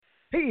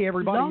Hey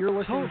everybody, you're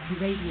listening to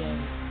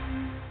Radio.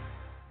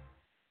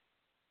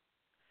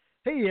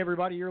 Hey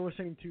everybody, you're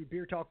listening to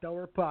Beer Talk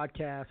Delaware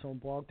podcast on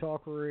Blog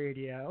Talk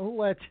Radio.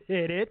 Let's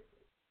hit it.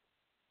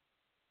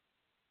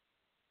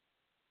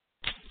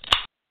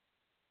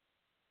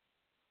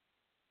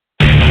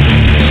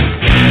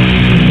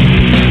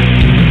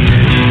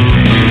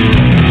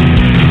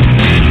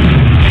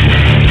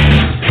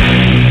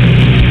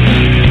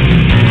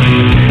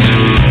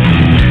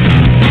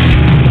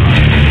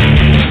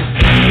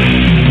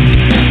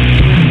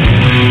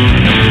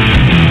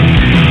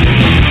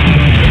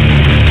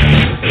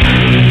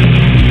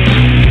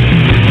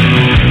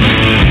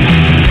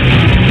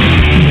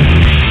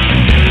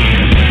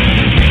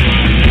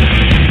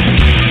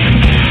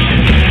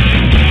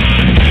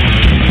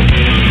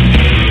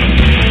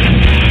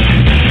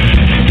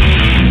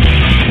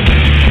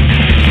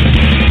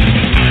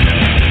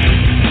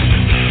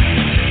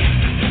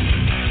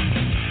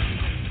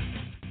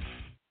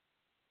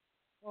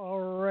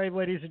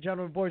 Ladies and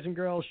gentlemen, boys and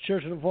girls,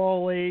 children of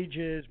all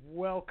ages,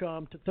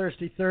 welcome to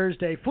Thirsty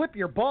Thursday. Flip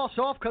your boss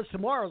off because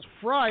tomorrow's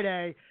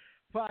Friday.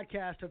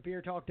 Podcast of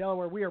Beer Talk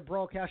Delaware. We are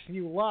broadcasting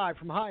you live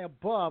from high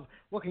above,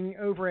 looking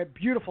over at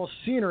beautiful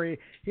scenery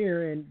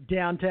here in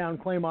downtown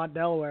Claymont,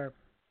 Delaware.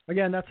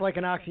 Again, that's like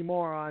an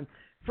oxymoron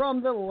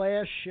from the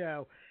last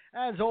show.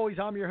 As always,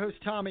 I'm your host,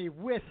 Tommy.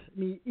 With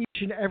me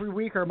each and every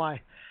week are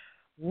my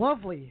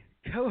lovely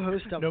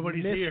co-host of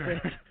Nobody's Misfits.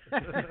 here.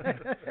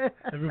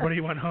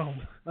 Everybody went home.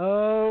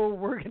 Oh,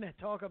 we're going to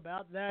talk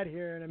about that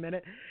here in a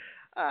minute.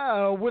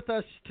 With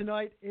us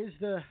tonight is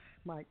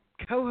my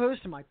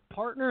co-host and my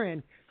partner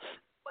and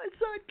my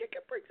sidekick.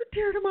 It brings a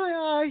tear to my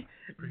eye.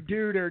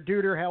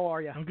 Duder, how are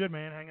you? I'm good,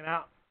 man. Hanging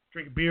out,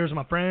 drinking beers with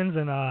my friends,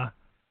 and our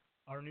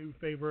new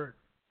favorite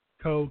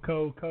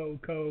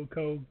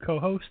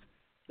co-host.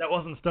 That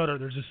wasn't Stutter.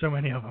 There's just so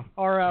many of them.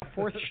 Our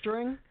fourth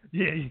string?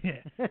 Yeah.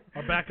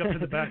 Our backup to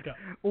the backup.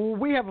 Well,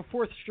 we have a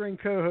fourth string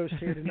co-host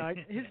here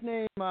tonight. His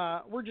name,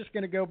 we're just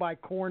going to go by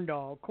Corn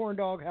Dog. Corn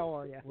Dog, how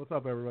are you? What's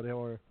up, everybody?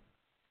 How are you?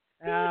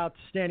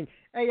 Outstanding.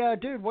 Hey,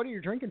 dude, what are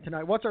you drinking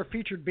tonight? What's our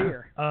featured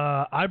beer?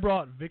 I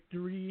brought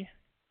Victory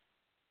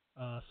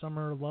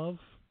Summer Love.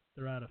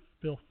 They're out of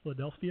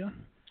Philadelphia.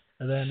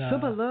 And then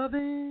Summer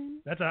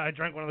Lovin'. I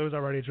drank one of those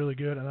already. It's really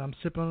good. And I'm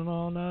sipping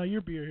on your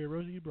beer here,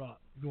 Rosie, you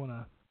brought. If you want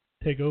to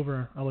take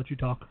over, I'll let you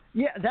talk.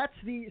 Yeah, that's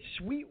the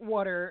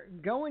Sweetwater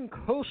Going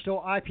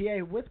Coastal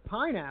IPA with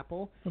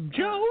pineapple. From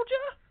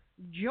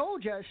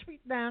Georgia?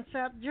 Sweet down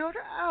South Georgia.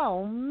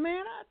 Oh,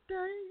 man, I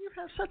tell you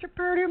have such a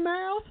pretty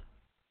mouth.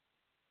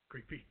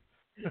 Creepy.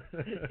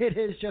 It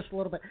is just a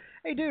little bit.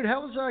 Hey, dude,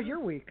 how was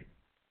your week?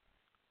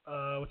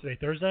 What's today,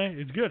 Thursday?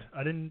 It's good.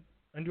 I didn't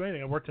do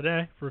anything. I worked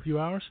today for a few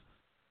hours.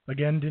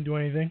 Again, didn't do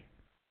anything.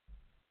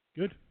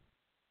 Good.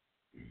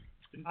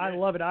 I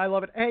love it.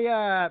 Hey,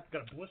 got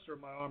a blister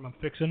in my arm I'm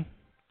fixing.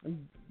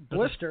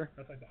 Blister?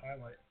 That's like the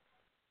highlight.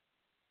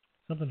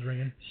 Something's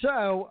ringing.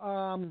 So,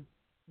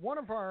 one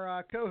of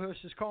our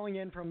co-hosts is calling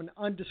in from an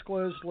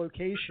undisclosed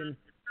location.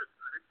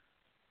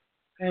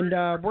 And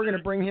we're going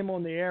to bring him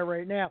on the air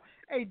right now.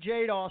 Hey,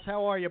 J-Doss,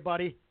 how are you,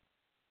 buddy?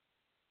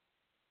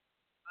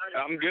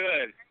 I'm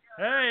good.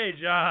 Hey,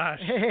 Josh.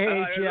 Hey,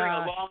 There's like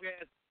Josh. a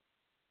long-ass...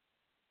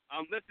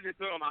 I'm listening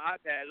to it on my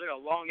iPad. There's like a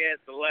long-ass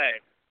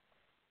delay.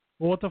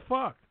 Well, what the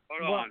fuck?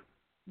 Hold on.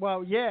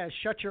 Well, yeah,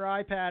 shut your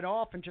iPad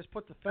off and just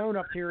put the phone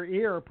up to your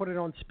ear or put it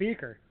on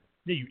speaker.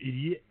 Yeah, you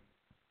idiot.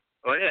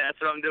 Oh, yeah, that's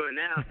what I'm doing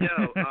now.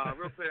 Yo,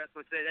 real quick, I just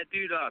want to say, that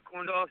dude,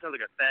 Corn Dog, sounds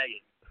like a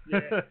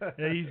faggot.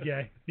 Yeah, he's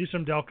gay. He's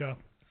from Delco.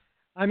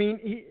 I mean,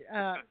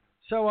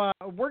 so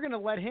we're going to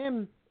let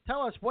him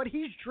tell us what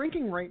he's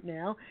drinking right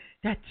now,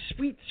 that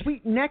sweet,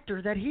 sweet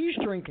nectar that he's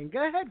drinking.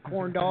 Go ahead,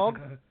 Corn Dog.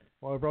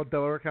 Well, I brought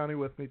Delaware County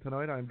with me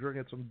tonight. I'm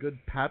drinking some good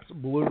Pabst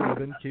Blue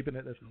Ribbon, keeping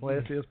it as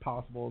classy as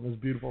possible on this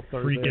beautiful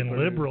Thursday. Freaking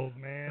liberals,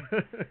 man.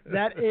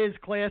 That is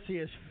classy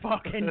as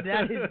fucking.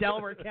 That is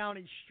Delaware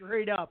County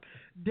straight up.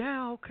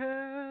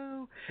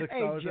 Delco.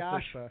 Hey,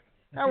 Josh.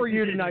 How are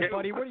you tonight,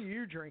 buddy? What are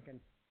you drinking?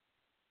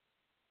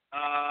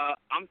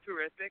 I'm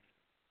terrific.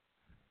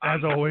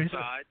 As always.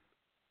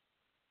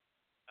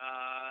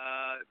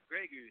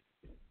 Grey Goose.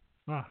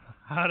 Oh,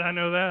 how'd I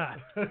know that?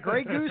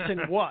 Grey Goose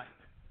and what?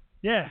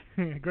 Yeah,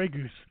 Grey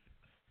Goose.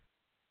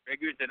 Grey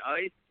Goose and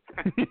ice?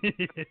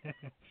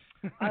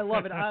 I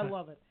love it.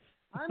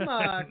 I'm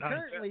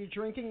currently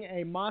drinking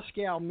a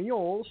Moscow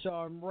Mule, so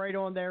I'm right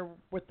on there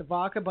with the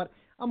vodka, but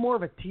I'm more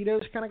of a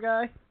Tito's kind of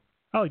guy.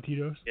 I like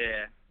Tito's.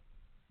 Yeah.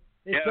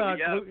 It's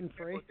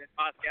gluten-free.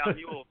 Moscow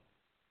Mule.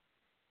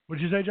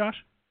 What'd you say,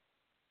 Josh?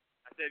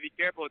 I said be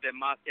careful with that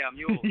Moscow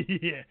Mule.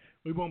 Yeah,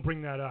 we won't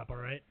bring that up, all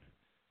right?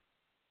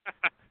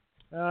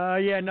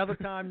 Yeah, another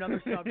time, another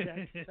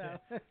subject. So.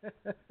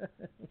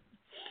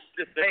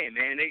 Just saying,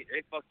 man,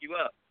 they fuck you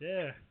up.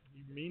 Yeah,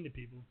 you're mean to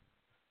people.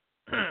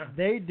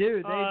 They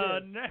do.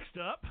 Next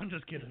up, I'm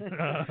just kidding.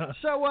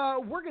 So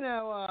we're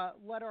gonna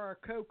let our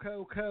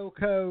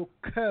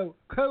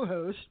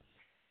co-host,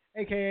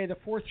 aka the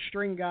fourth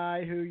string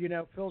guy who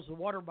fills the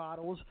water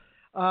bottles,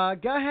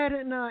 Go ahead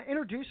and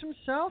introduce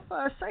himself.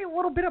 Say a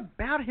little bit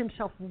about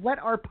himself. Let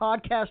our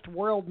podcast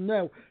world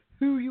know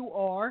who you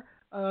are.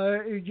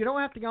 You don't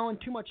have to go in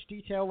too much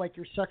detail, like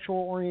your sexual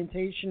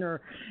orientation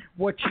or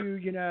what you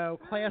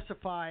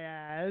classify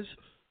as.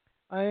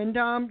 And,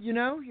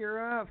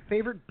 your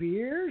favorite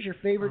beers, your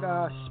favorite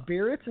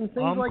spirits, and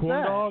things like that.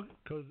 I'm Corn Dog,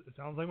 because it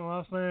sounds like my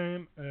last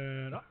name,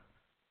 and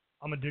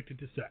I'm addicted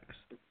to sex.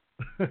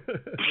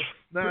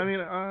 No, I mean,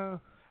 I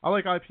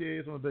like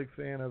IPAs. I'm a big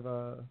fan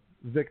of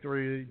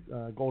Victory,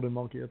 Golden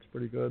Monkey. It's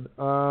pretty good.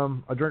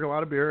 I drink a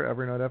lot of beer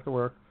every night after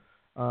work.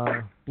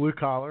 Blue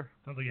collar.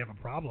 Sounds like you have a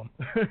problem.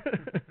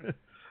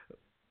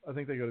 I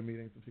think they go to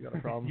meetings if you got a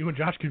problem. You and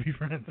Josh could be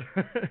friends.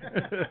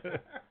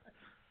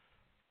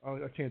 I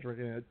can't drink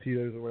any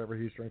Tito's or whatever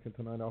he's drinking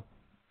tonight.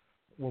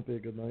 Won't be a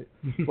good night.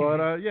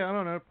 But yeah, I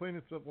don't know. Plain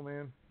and simple,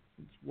 man.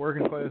 It's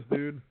working class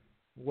dude,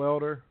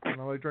 welder,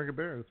 and I like drinking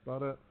beer. That's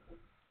about it.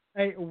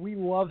 Hey, we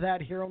love that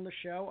here on the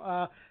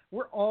show.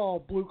 We're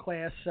all blue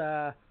class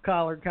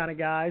collared kind of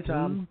guys.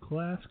 Blue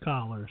class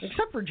collars.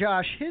 Except for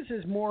Josh. His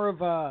is more of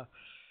a,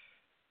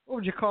 what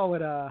would you call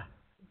it,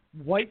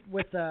 white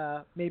with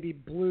maybe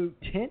blue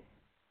tint?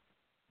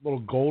 A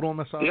little gold on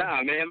the side?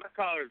 Nah, man, my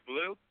collar is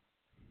blue.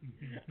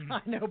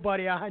 I know,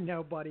 buddy.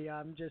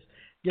 I'm just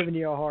giving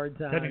you a hard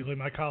time. Technically,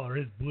 my collar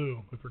is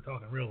blue if we're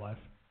talking real life.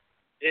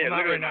 Yeah, well,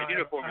 look right at my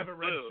uniform. I have a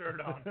red blue.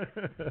 shirt on.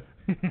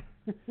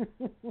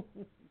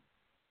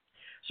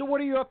 So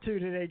what are you up to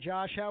today,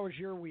 Josh? How was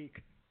your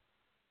week?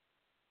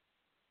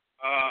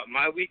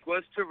 My week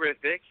was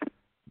terrific,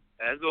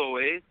 as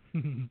always.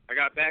 I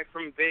got back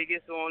from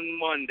Vegas on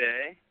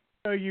Monday.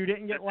 So you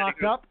didn't get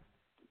locked up?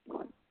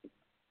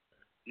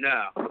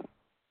 No.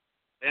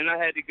 Then I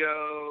had to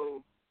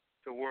go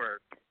to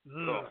work.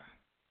 So.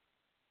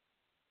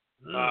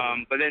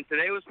 But then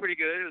today was pretty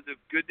good. It was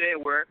a good day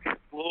at work.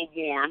 A little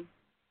warm,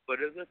 but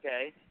it was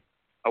okay.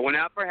 I went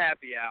out for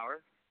happy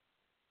hour.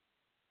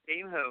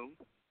 Came home.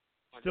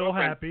 My Still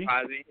happy.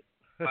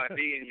 By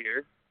being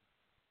here,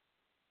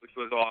 which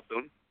was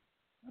awesome.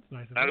 That's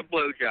nice. Had a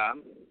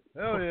blowjob.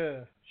 Hell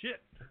yeah.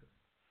 Shit.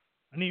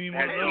 I need me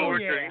Had more some more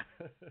of those. drinks.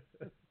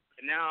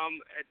 And now I'm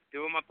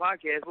doing my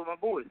podcast with my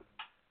boys.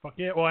 Fuck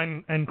yeah. Well,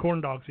 and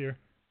Corn Dog's here.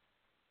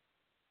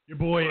 Your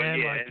boy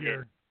and yeah,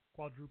 your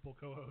quadruple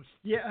co-host.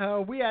 Yeah,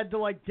 we had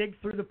to dig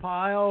through the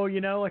pile,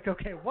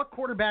 okay, what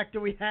quarterback do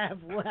we have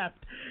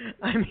left?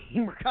 I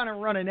mean, we're kind of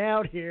running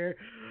out here.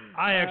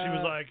 I actually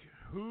was like,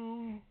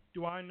 who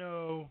do I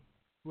know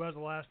who has a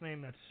last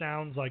name that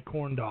sounds like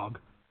Corn Dog?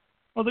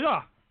 I was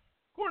like,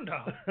 Corn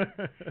Dog.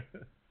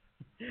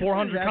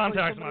 400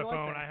 contacts on my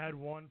phone. Like I had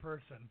one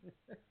person.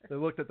 They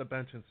looked at the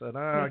bench and said,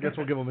 I guess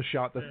we'll give him a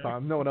shot this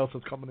time. No one else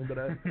is coming in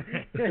today.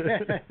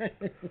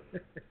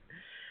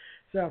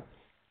 So,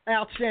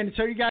 outstanding.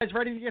 So you guys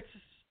ready to get to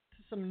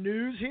some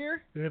news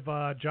here? If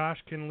Josh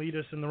can lead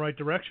us in the right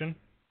direction.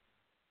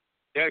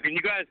 Yeah, can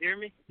you guys hear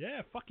me?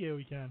 Yeah, fuck yeah,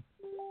 we can.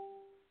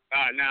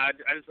 No, I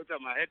just hooked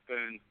up my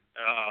headphones.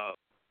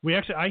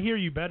 I hear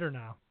you better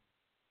now.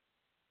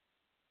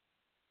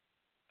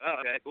 Oh,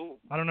 okay, cool.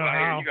 I don't know I how.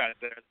 hear you guys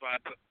better. That's why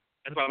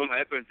I put my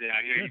headphones in.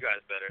 I hear you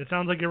guys better. It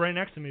sounds like you're right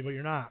next to me, but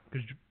you're not,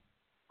 because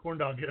Corn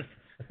Dog is.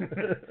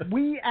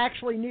 We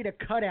actually need a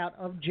cutout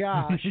of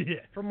Josh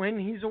Yeah. from when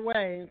he's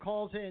away and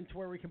calls in to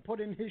where we can put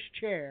in his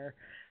chair.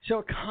 So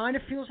it kind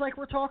of feels like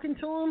we're talking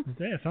to him.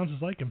 Yeah, it sounds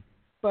just like him.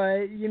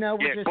 But,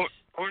 we're just...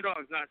 Corn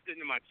Dog's not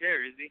sitting in my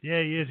chair, is he?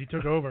 Yeah, he is. He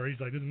took over. He's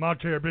like, this is my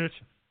chair, bitch.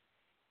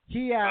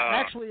 He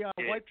actually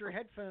wiped your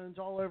headphones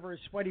all over his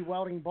sweaty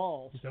welding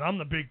balls. He said, I'm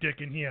the big dick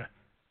in here.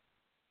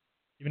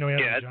 Even though he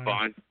has Yeah, a that's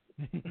giant.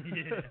 fine.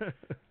 Yeah.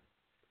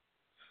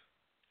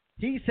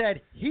 He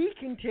said he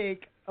can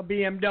take a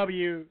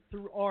BMW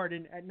through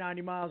Arden at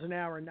 90 miles an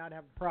hour and not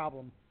have a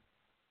problem.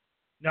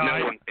 No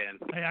one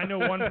can. I know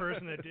one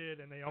person that did,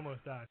 and they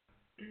almost died.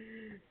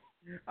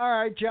 All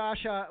right,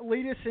 Josh,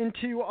 lead us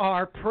into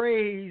our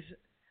praise,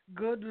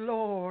 good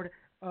Lord,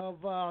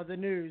 of the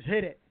news.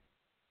 Hit it.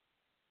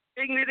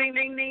 Ding, ding, ding,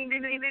 ding, ding,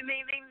 ding, ding, ding,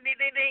 ding,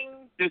 ding,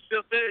 ding. Just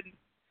still good.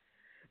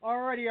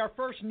 Alrighty, our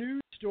first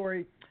news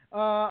story.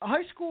 A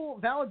high school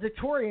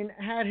valedictorian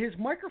had his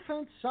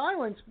microphone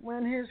silenced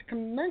when his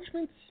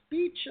commencement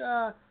speech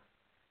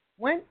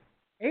went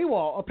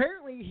AWOL.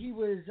 Apparently, he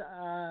was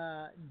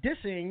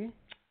dissing,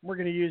 we're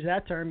going to use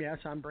that term, yes,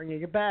 I'm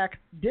bringing it back,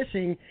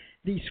 dissing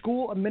the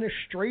school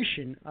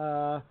administration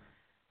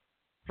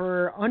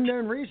for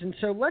unknown reasons.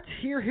 So let's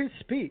hear his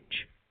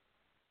speech.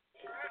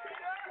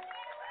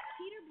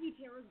 Peter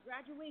Butero's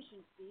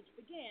graduation speech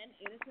began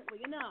innocently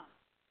enough.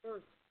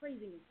 First,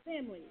 praising his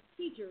family,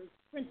 teachers,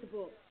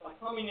 principals. By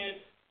coming in,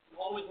 I'm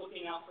always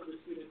looking out for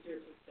the students here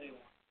to stay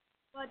on.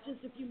 But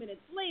just a few minutes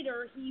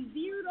later, he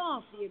veered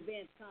off the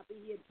advanced copy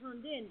he had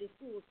turned in to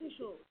school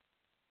officials.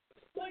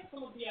 Despite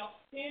some of the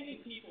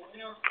outstanding people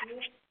in our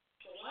school,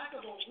 the lack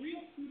of a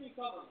real student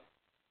government,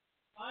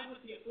 combined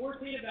with the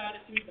authoritative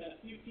attitude that a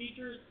few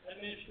teachers,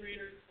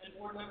 administrators, and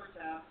board members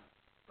have,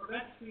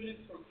 prevents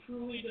students from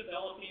truly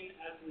developing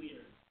as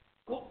leaders.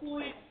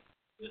 Hopefully,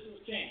 this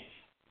will change.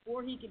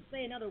 Or he could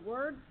say another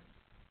word.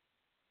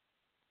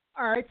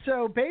 All right,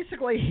 so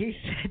basically he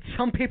said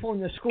some people in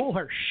the school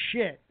are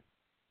shit.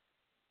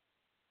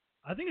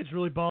 I think it's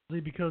really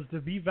ballsy because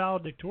to be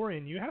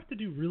valedictorian, you have to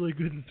do really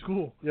good in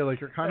school. Yeah, like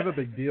you're kind of a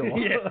big deal.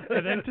 Yeah,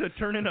 and then to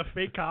turn in a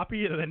fake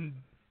copy and then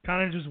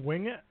kind of just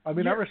wing it. I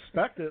mean, I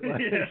respect it. Like,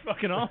 Yeah, it's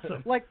fucking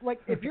awesome. Like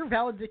if you're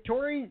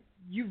valedictorian,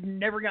 you've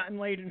never gotten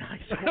laid in high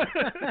school.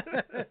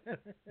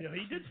 Yeah,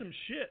 he did some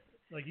shit.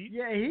 Like he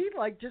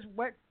just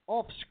went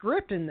off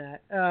script in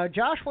that.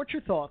 Josh, what's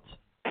your thoughts?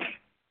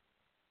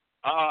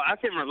 I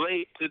can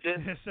relate to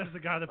this, says the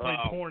guy that played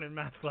porn in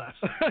math class.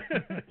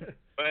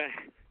 but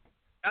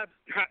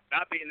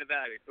not being the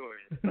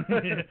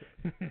valedictorian.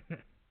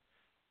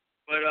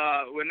 But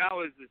when I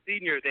was a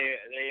senior, they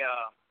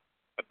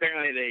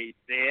apparently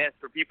they asked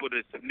for people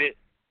to submit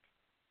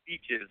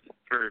speeches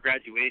for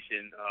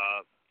graduation.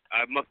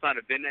 I must not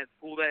have been at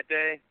school that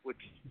day, which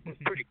was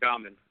pretty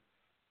common.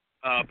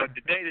 But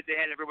the day that they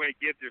had everybody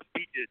give their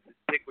speeches to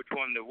pick which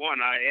one they won,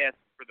 I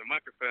asked for the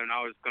microphone.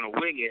 I was going to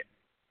wing it,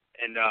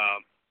 and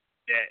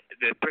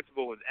the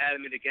principal was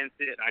adamant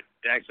against it. I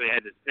actually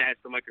had to snatch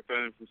the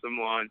microphone from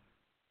someone,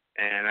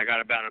 and I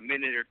got about a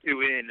minute or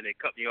two in, and they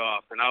cut me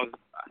off. And I was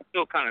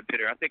still kind of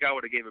bitter. I think I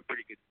would have gave a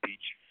pretty good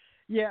speech.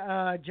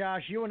 Yeah,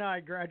 Josh, you and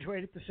I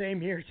graduated the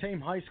same year, same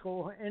high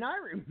school, and I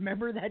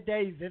remember that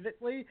day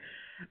vividly.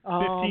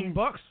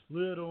 $15,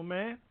 little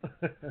man.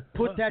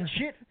 Put that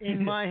shit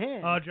in my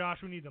hand. Josh,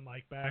 we need the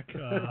mic back.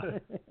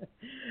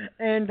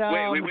 And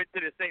wait, we went to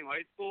the same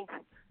high school?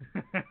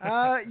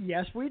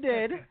 Yes, we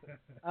did.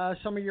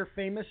 Some of your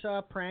famous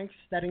pranks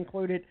that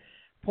included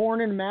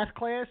porn in math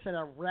class and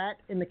a rat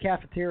in the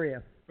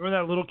cafeteria.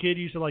 Remember that little kid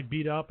you used to like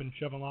beat up and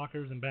shove in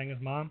lockers and bang his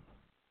mom?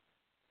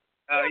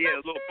 Yeah, a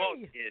little bald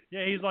kid.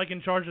 Yeah, he's like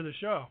in charge of the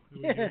show.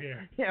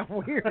 Yeah,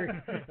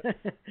 weird.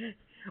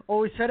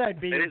 Always said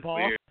I'd be your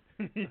boss.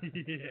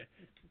 Yeah.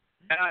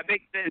 It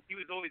makes sense. He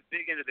was always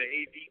big into the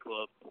AV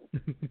club.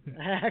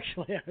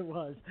 Actually, I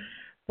was.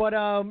 But,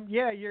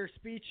 yeah, your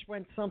speech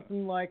went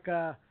something like,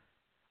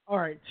 all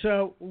right,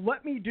 so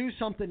let me do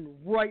something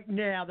right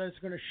now that's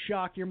going to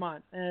shock your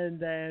mind. And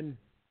then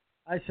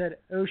I said,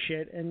 oh,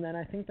 shit. And then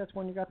I think that's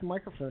when you got the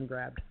microphone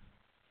grabbed.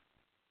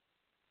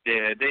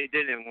 Yeah, they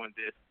didn't want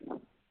this.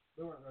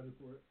 They weren't ready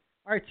for it.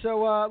 All right,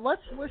 so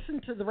let's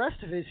listen to the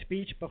rest of his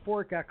speech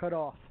before it got cut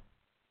off.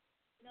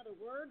 In other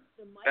words,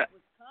 the mic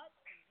was cut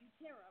and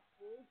Butera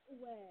pulled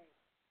away.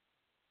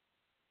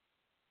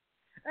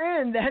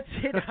 And that's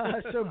it.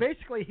 So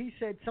basically, he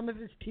said some of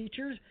his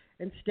teachers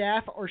and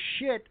staff are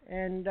shit,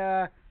 and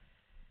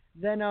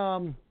then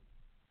the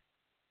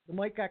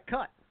mic got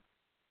cut.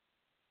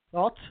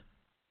 Thoughts?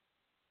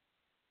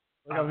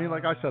 I mean,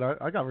 like I said,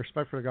 I got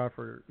respect for the guy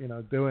for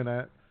doing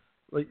that.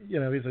 Like,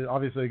 he's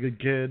obviously a good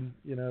kid.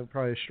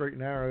 Probably a straight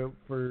and narrow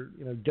for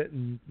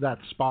getting that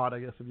spot, I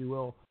guess, if you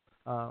will.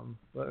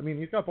 But I mean,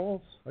 he's got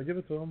balls. I give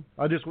it to him.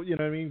 I just,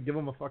 give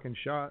him a fucking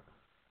shot.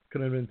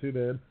 Couldn't have been too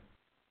bad.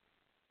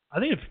 I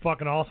think it's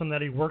fucking awesome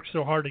that he worked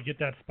so hard to get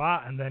that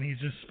spot, and then he's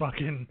just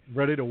fucking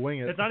ready to wing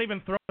it. It's not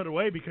even throwing it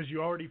away because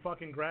you already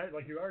fucking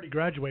you already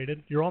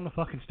graduated. You're on the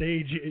fucking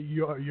stage.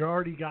 You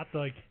already got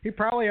He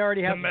probably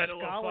already has a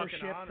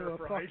scholarship to a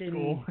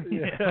fucking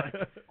yeah.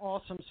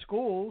 awesome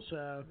school.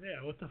 So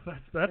yeah, what the fuck?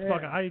 That's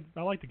fucking.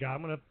 I like the guy.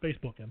 I'm gonna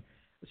Facebook him.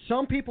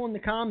 Some people in the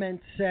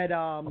comments said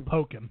I'll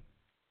poke him.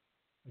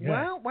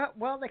 Yeah.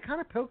 Well, they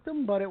kind of poked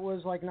him, but it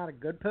was like not a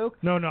good poke.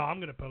 No,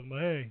 I'm gonna poke him. But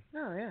hey.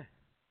 Oh yeah.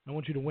 I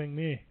want you to wing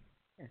me.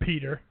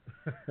 Peter.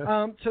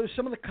 So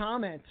some of the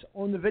comments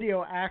on the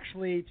video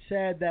actually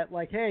said that,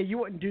 like, hey, you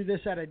wouldn't do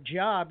this at a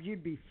job.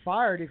 You'd be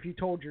fired if you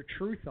told your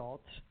true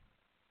thoughts.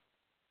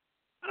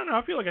 I don't know.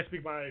 I feel like I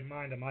speak my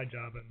mind at my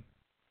job, and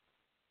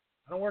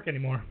I don't work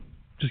anymore.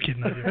 Just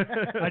kidding.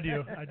 I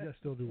do. I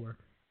still do work.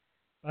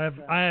 I have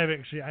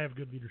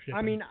good leadership.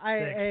 I mean,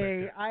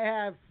 I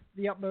have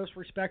the utmost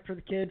respect for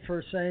the kid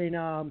for saying,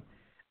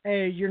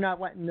 hey, you're not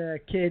letting the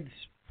kids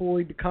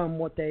fully become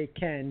what they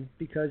can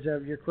because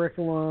of your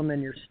curriculum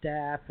and your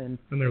staff and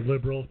they're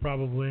liberals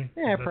probably.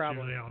 Yeah, that's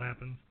probably. Usually how it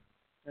happens.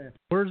 Yeah.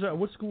 Where's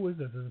what school is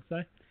this? Does it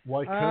say?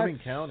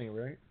 Lycoming County,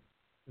 right?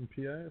 In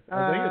PA.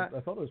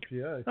 I thought it was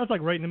PA. That's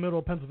like right in the middle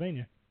of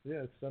Pennsylvania.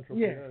 Yeah, it's central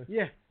PA.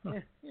 Yeah.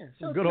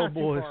 So good it's old not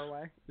boys. Too far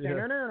away. Yeah.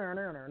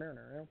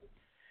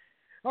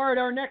 All right,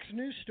 our next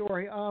news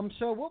story.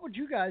 So what would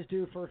you guys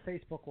do for a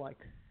Facebook like?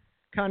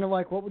 Kind of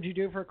like what would you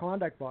do for a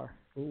Klondike bar?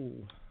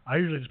 Ooh. I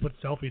usually just put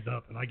selfies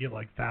up, and I get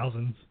like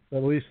thousands.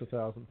 At least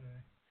 1,000.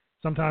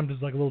 Sometimes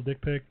it's like a little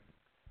dick pic,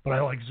 but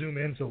I like zoom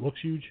in so it looks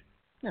huge.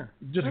 Yeah.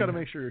 You just got to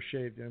make sure you're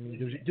shaved. I mean,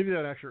 give you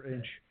that extra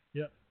inch.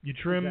 Yep. You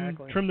trim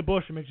the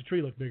bush, it makes the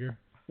tree look bigger.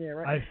 Yeah,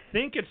 right. I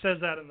think it says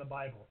that in the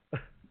Bible.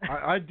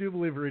 I do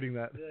believe reading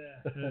that.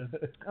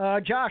 Yeah.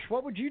 Josh,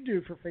 what would you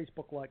do for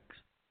Facebook likes?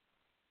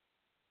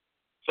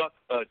 Suck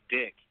a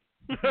dick.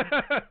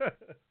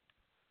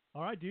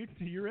 All right, dude,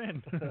 you're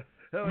in.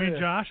 Hell I mean, yeah.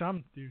 Josh,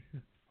 I'm dude.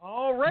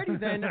 Alrighty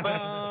then.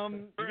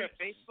 For a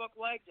Facebook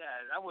like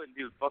that, I wouldn't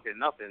do fucking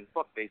nothing.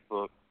 Fuck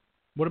Facebook.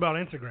 What about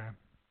Instagram?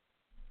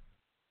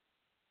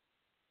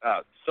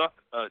 Suck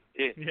a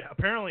dick. Yeah,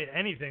 apparently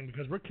anything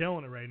because we're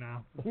killing it right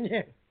now.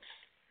 Yeah.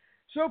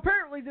 So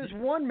apparently this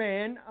one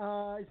man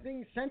is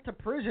being sent to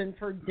prison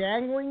for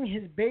dangling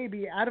his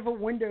baby out of a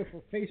window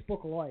for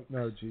Facebook likes.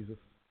 No, Jesus.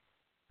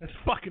 That's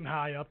fucking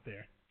high up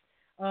there.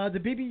 The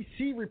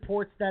BBC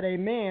reports that a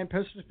man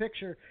posted a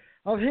picture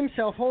of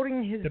himself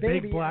holding his The baby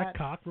big black at,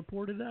 cock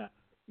reported that?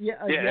 yes,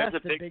 that's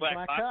a the big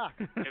black cock.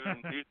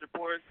 Giving news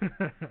reports.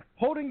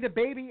 Holding the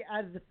baby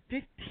out of the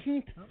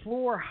 15th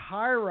floor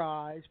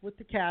high-rise with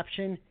the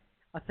caption,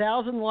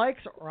 1,000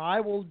 likes or I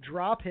will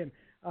drop him.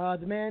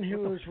 The man who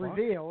was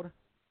revealed.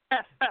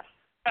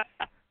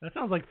 That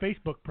sounds like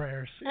Facebook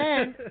prayers.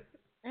 And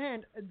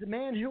the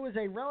man who was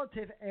a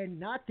relative and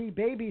not the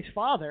baby's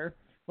father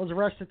was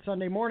arrested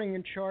Sunday morning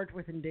and charged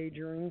with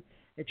endangering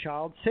a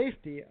child's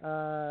safety.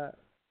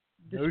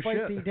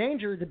 Despite the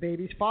danger, the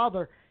baby's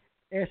father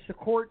asked the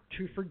court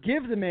to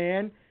forgive the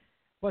man,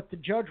 but the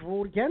judge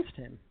ruled against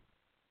him.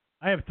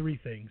 I have three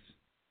things.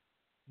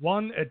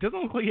 One, it doesn't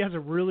look like he has a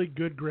really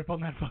good grip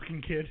on that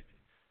fucking kid.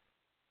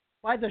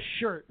 By the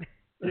shirt.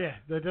 Yeah,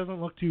 that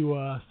doesn't look too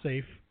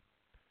safe.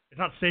 It's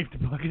not safe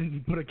to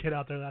fucking put a kid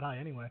out there that high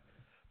anyway.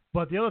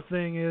 But the other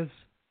thing is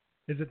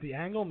it the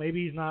angle?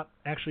 Maybe he's not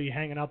actually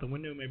hanging out the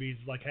window. Maybe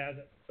he's like has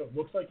it so it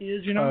looks like he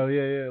is, you know? Oh,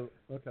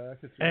 yeah. Okay, I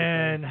could see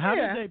And how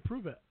Yeah. did they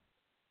prove it?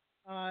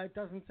 It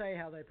doesn't say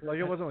how they proved Like,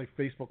 it wasn't like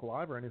Facebook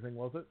Live or anything,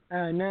 was it?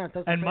 No, it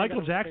doesn't And say Michael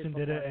that it was Jackson Facebook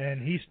did it, Live.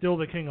 and he's still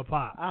the king of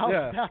pop. I was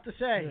Yeah. about to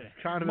say, Yeah.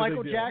 Kind of Michael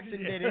a big Jackson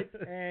deal. did it,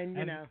 and,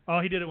 you know. Oh,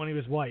 he did it when he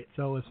was white,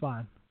 so it's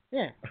fine.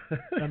 Yeah,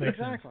 That makes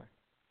exactly. sense.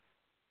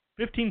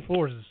 15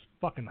 floors is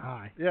fucking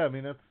high. Yeah, I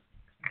mean, that's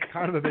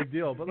kind of a big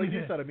deal. But like you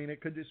Yeah. said, I mean,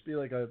 it could just be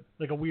like a...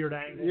 Like a weird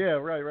angle. Yeah,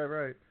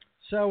 right.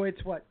 So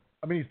it's what?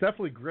 I mean, he's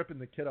definitely gripping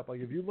the kid up. Like,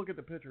 if you look at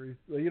the picture, he's,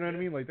 you know what I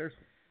mean? Like, there's...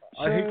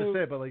 I hate to So-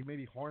 say it, but like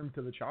maybe harm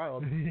to the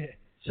child. Yeah.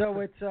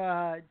 So it's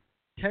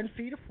 10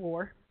 feet of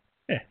floor.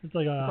 Yeah, it's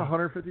like It's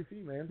 150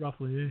 feet, man.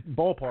 roughly.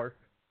 Ballpark.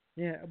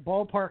 Yeah,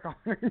 ballpark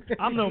 150.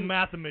 I'm no feet.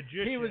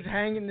 mathematician. He was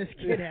hanging this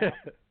kid out.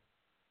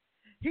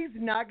 He's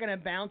not gonna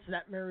bounce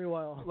that very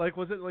well. Like,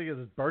 was it like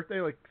his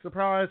birthday? Like,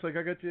 surprise! Like,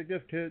 I got you a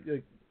gift, kid.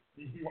 Like,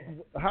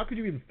 how could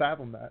you even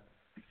fathom that?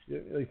 Yeah,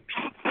 like,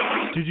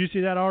 Did you see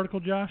that article,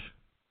 Josh?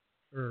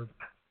 Or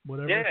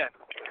whatever? Yeah.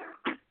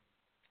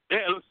 Yeah,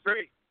 it looks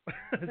great.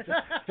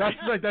 Josh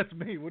is like, that's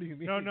me. What do you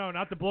mean? No,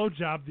 not the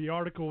blowjob. The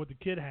article with the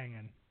kid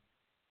hanging.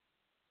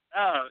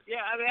 Oh,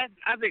 yeah, I mean,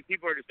 I think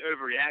people are just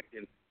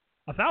overreacting.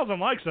 1,000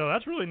 likes, though.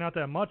 That's really not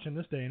that much in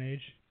this day and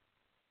age.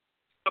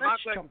 But my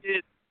That's question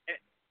is,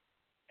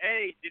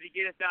 A, did he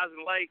get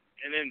 1,000 likes?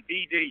 And then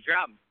B, did he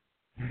drop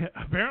them?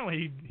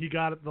 Apparently, he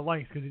got the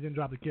likes because he didn't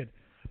drop the kid.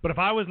 But if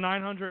I was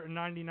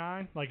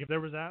 999, like if there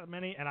was that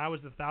many, and I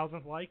was the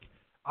 1,000th like,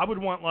 I would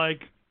want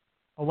like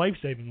a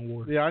life-saving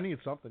award. Yeah, I need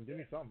something. Give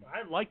me something.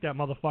 I liked that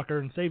motherfucker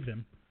and saved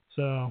him.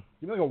 So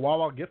Give me like a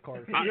Wawa gift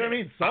card. You know what I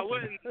mean? I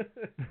Something.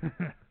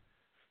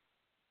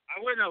 I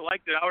wouldn't have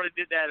liked it. I would have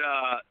did that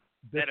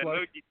that Dislike.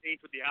 emoji face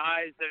with the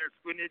eyes that are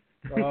squinted,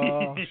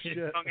 Oh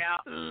shit. hung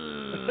out.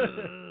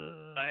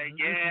 Like,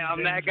 yeah,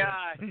 I'm that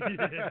guy.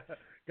 Yeah.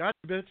 Got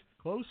you, bitch.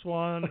 Close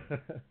one.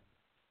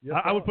 Yes,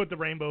 I would sir. put the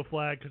rainbow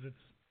flag because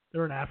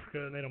they're in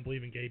Africa and they don't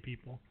believe in gay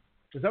people.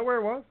 Is that where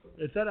it was?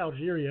 It's at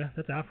Algeria.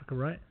 That's Africa,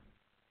 right?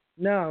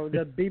 No,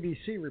 the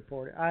BBC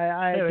reported.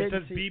 I Yeah, it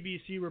didn't says see.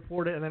 BBC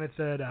reported, and then it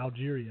said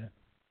Algeria.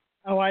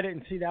 Oh, I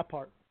didn't see that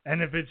part.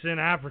 And if it's in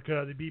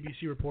Africa, the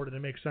BBC reported,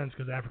 it makes sense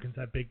because Africans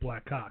have big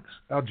black cocks.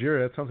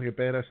 Algeria. That sounds like a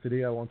bad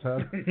STD I once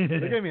had.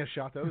 They gave me a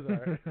shot. That was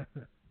alright.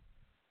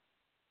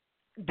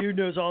 Dude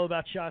knows all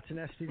about shots and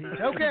STDs.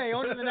 Okay,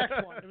 on to the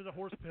next one. It was a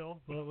horse pill,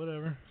 but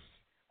whatever.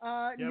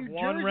 New You have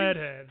one Jersey-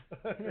 redhead.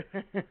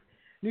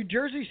 New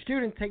Jersey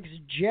student takes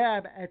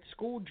jab at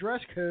school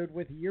dress code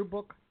with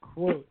yearbook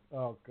quote.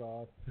 Oh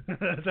God.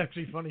 That's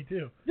actually funny,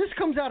 too. This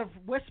comes out of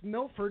West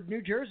Milford,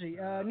 New Jersey.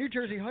 New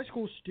Jersey high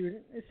school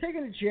student is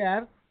taking a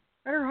jab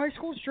at her high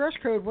school's dress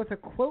code with a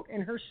quote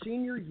in her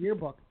senior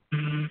yearbook.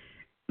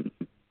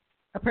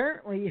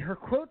 Apparently, her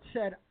quote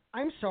said,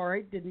 "I'm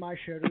sorry, did my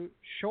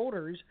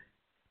shoulders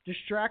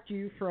distract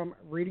you from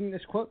reading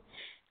this quote?"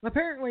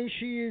 Apparently,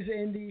 she is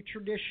in the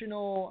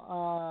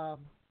traditional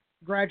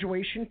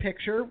graduation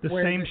picture. The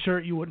where same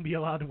shirt you wouldn't be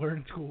allowed to wear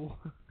in school.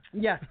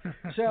 Yes.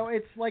 So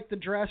it's like the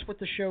dress with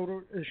the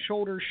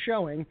shoulders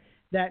showing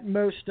that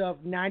most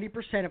of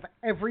 90% of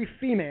every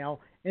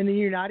female in the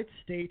United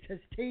States has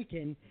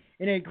taken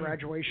in a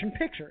graduation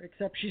picture,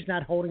 except she's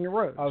not holding a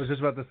rose. I was just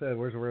about to say,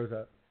 where's the rose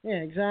at? Yeah,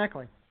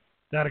 exactly.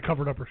 That had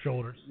covered up her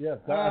shoulders. Yeah,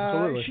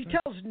 absolutely. She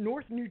tells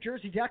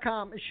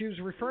NorthNewJersey.com she was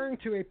referring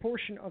to a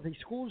portion of the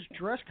school's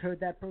dress code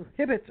that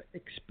prohibits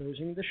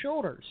exposing the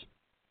shoulders.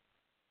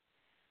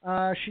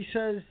 She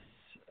says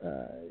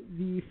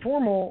the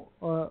formal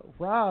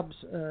robes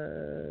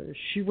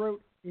she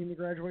wrote in the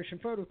graduation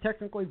photo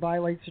technically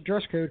violates the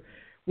dress code,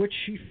 which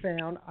she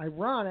found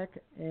ironic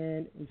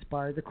and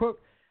inspired the quote.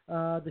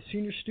 The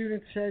senior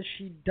student says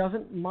she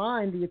doesn't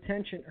mind the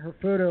attention her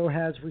photo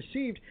has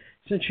received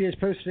since she has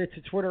posted it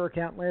to Twitter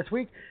account last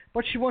week,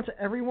 but she wants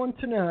everyone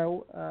to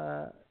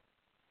know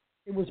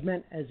it was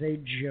meant as a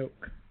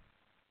joke.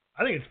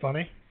 I think it's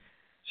funny.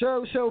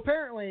 So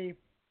apparently,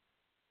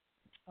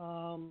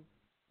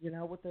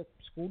 With the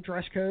school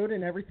dress code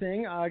and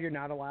everything, you're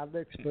not allowed to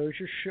expose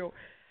your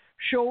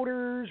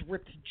shoulders,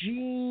 ripped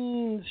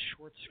jeans,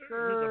 short skirts.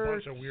 There's a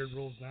bunch of weird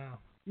rules now.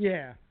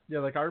 Yeah. Yeah,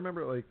 like I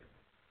remember, like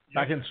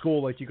back in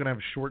school, like you can have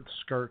short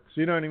skirts.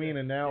 You know what I mean?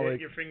 And now, like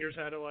your fingers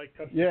had to like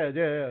touch. Yeah.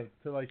 To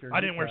like your. I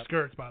didn't wear kneecap.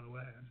 skirts, by the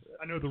way.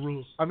 I know the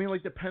rules. I mean,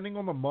 like depending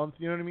on the month,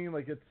 you know what I mean?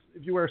 Like if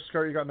you wear a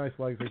skirt, you got nice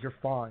legs, like you're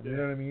fine. You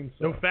know what I mean?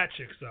 So, No fat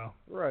chicks though.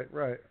 Right.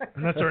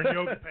 Unless they're in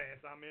yoga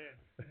pants, I'm in.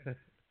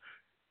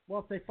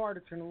 Well, if they fart,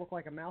 it's going to look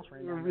like a mouse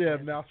right now. Yeah,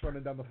 mouse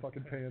running down the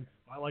fucking pants.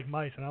 I like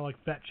mice and I like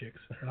fat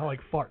chicks and I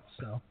like farts.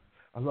 So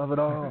I love it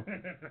all.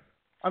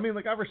 I mean,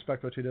 like I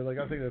respect what you did. Like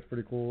I think that's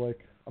pretty cool.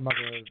 Like I'm not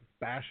gonna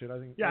bash it. I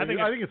think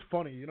it's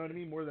funny. You know what I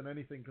mean? More than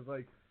anything, because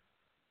I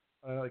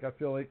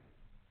feel like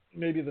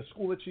maybe the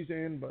school that she's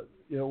in, but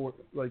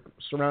like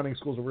surrounding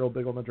schools are real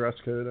big on the dress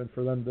code, and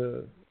for them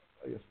to,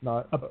 I guess,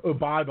 not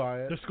abide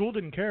by it. The school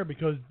didn't care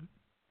because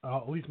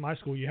at least my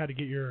school, you had to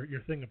get your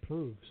thing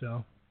approved.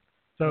 So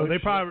they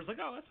probably was like,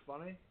 oh, that's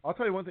funny. I'll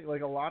tell you one thing.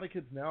 Like a lot of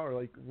kids now are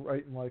like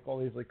writing like all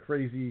these like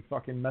crazy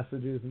fucking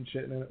messages and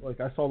shit. And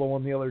like I saw the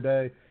one the other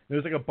day.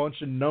 There's like a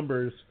bunch of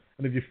numbers,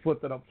 and if you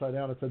flipped it upside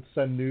down, it said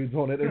 "send nudes"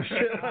 on it and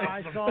shit.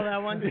 I saw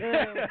that one too.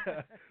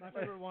 My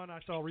favorite one I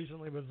saw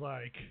recently was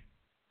like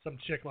some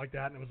chick like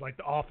that, and it was like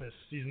The Office,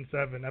 season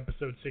 7,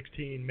 episode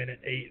 16, minute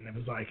 8, and it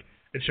was like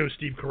it shows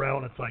Steve Carell,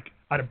 and it's like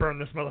I'd have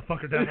burned this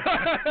motherfucker down.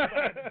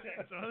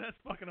 So that's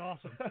fucking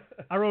awesome.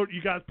 I wrote,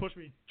 you guys pushed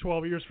me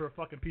 12 years for a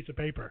fucking piece of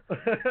paper,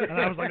 and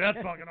I was like, that's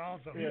fucking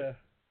awesome. Yeah.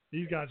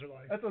 These guys are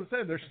like. That's what I'm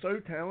saying. They're so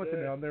talented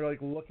now, and they're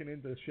like looking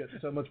into shit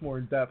so much more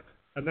in depth.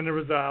 And then there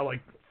was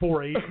like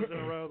 4 Asians in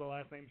a row. The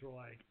last names were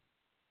like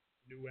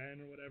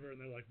Nguyen or whatever, and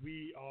they're like,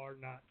 we are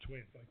not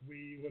twins. Like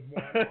we with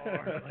one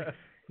R. Like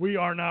we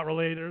are not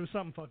related. It was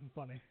something fucking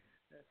funny.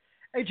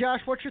 Hey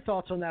Josh, what's your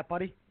thoughts on that,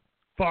 buddy?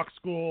 Fuck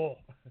school.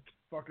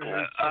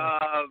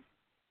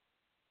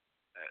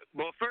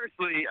 Well,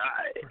 firstly,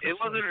 it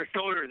wasn't her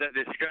shoulders that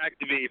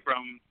distracted me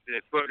from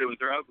the quote. It was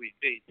her ugly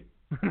face.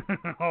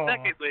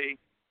 Secondly,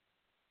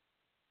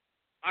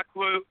 my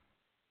quote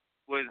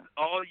was,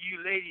 all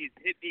you ladies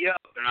hit me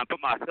up, and I put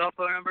my cell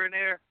phone number in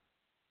there,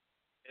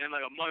 and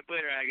like a month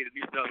later, I get a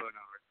new cell phone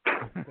number.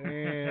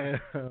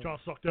 Damn. Y'all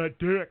suck that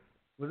dick.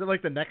 Was it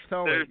like the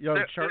Nextel?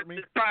 Like, chart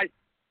me?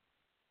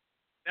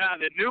 Nah,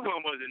 the new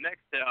one was the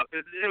Nextel.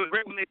 It was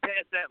right when they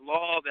passed that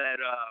law that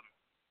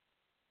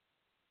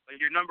like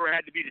your number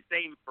had to be the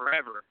same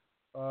forever.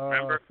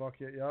 Remember?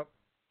 Fuck it, yep.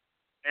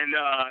 And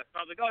so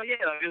I was like, oh yeah,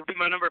 like, this will be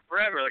my number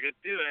forever. Like,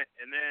 let's do it.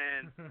 And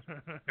then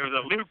there was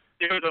a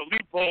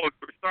loophole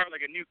to start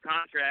like a new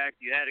contract.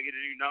 You had to get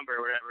a new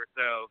number or whatever.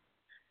 So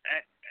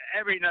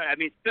every night, I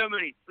mean, so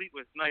many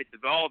sleepless nights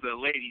of all the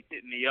ladies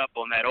hitting me up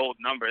on that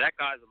old number. That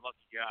guy's a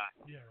lucky guy.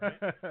 Yeah,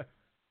 right.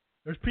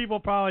 There's people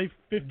probably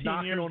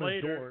 15 years on later.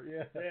 his door.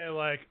 Yeah. They're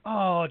like,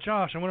 oh,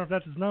 Josh, I wonder if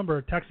that's his number.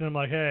 Texting him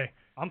like, hey,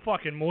 I'm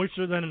fucking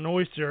moister than an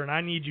oyster, and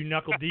I need you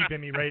knuckle deep in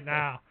me right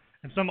now.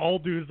 And some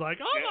old dude's like,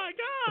 oh my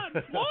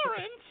God,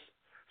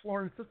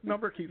 Florence, this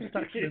number keeps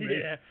texting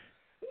me. Yeah.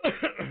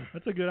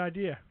 That's a good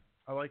idea.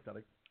 I like that.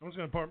 I'm just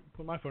going to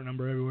put my phone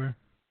number everywhere.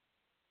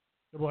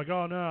 They're like,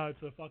 oh no,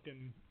 it's a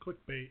fucking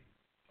clickbait.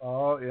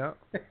 Oh, yeah.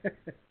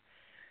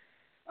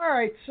 All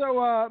right,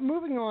 so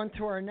moving on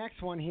to our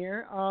next one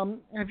here.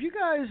 Have you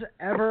guys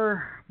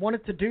ever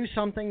wanted to do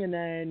something and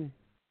then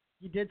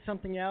you did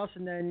something else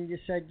and then you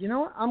said, you know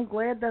what, I'm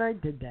glad that I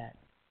did that?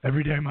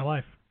 Every day of my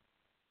life.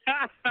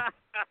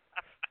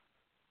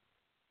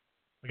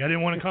 Like, I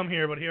didn't want to come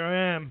here, but here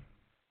I am,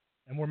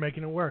 and we're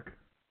making it work.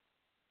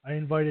 I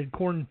invited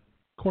Corn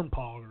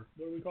Pog, or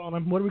what do we call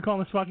him? What do we call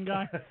this fucking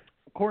guy?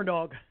 Corn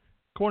dog.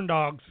 Corn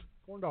Dogs.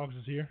 Corn Dogs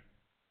is here.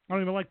 I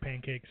don't even like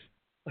pancakes.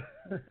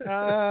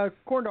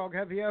 Corn dog,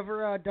 have you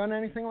ever done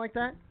anything like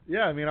that?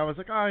 Yeah, I mean, I was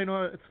like, you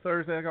know what, it's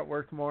Thursday, I got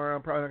work tomorrow,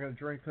 I'm probably not going to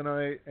drink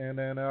tonight, and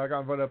then I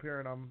got invited up here,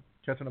 and I'm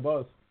catching a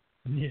buzz.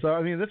 Yeah. So,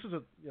 I mean, this is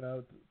a,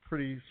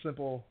 pretty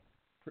simple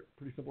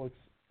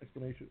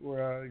explanation,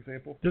 or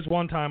example. Just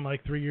one time,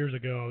 like 3 years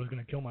ago, I was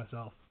going to kill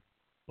myself,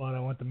 but I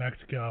went to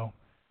Mexico,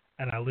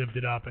 and I lived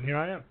it up, and here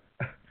I am.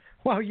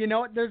 Well, you know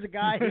what, there's a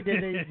guy who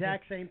did the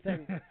exact same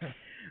thing.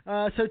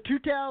 So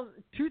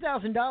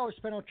 $2,000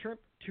 spent on a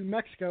trip to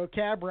Mexico,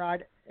 cab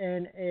ride,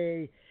 and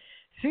a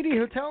city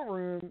hotel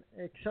room,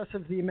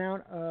 excessive the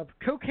amount of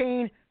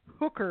cocaine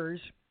hookers,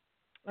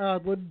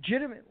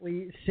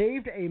 legitimately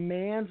saved a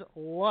man's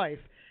life.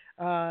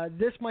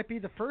 This might be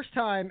the first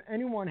time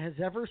anyone has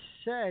ever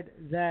said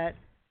that.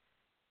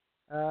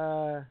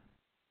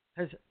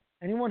 Has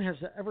anyone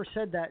ever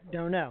said that?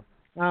 Don't know.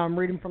 I'm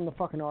reading from the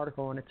fucking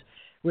article, and it's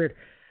weird.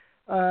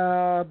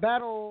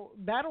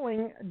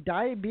 Battling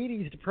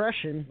diabetes,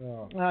 depression,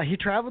 he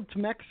traveled to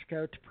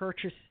Mexico to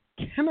purchase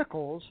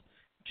chemicals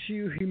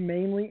to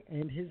humanely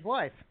end his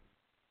life.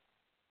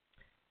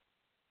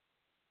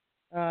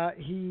 So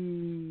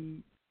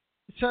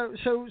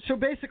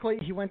basically,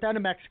 he went down to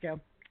Mexico,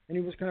 and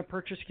he was going to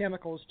purchase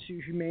chemicals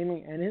to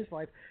humanely end his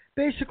life,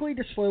 basically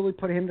to slowly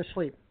put him to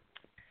sleep.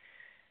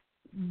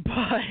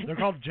 But They're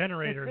called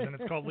generators, and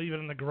it's called leave it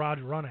in the garage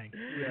running.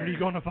 What are you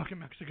going to fucking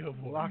Mexico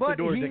for? Lock But the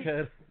door, he-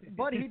 dickhead.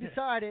 But he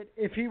decided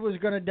if he was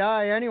going to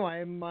die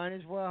anyway, might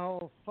as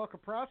well fuck a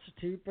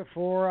prostitute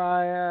before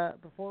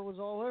it was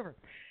all over.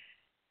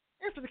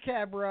 After the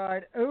cab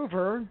ride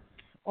over,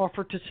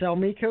 offered to sell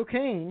me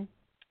cocaine.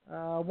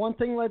 One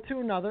thing led to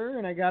another,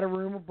 and I got a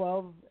room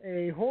above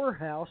a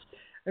whorehouse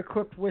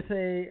equipped with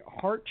a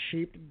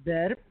heart-shaped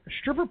bed, a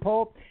stripper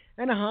pole,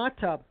 and a hot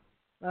tub.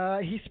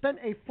 He spent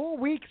a full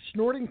week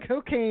snorting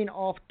cocaine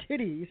off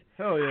titties,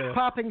 Hell yeah.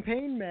 popping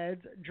pain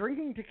meds,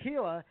 drinking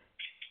tequila,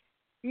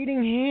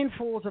 eating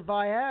handfuls of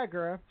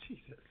Viagra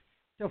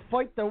to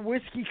fight the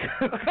whiskey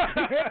coke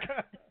kick,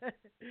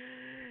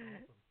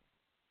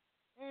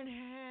 and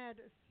had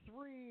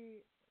 3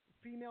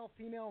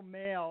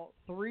 female-male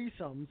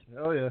threesomes.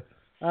 Hell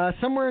yeah.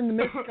 Somewhere in the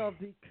midst of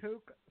the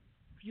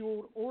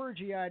coke-fueled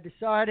orgy, I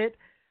decided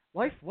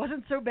life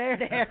wasn't so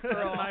bad after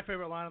That's all. my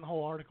favorite line in the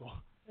whole article.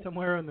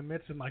 Somewhere in the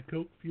midst of my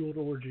coke-fueled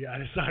orgy, I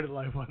decided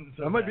life wasn't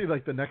so That might bad. be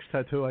like the next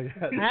tattoo I get.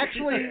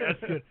 Actually, That's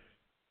good.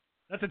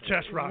 That's a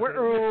chest rocker.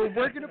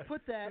 we're going to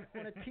put that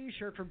on a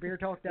T-shirt from Beer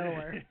Talk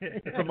Delaware.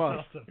 From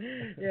us. Awesome.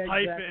 Yeah,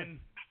 Hyphen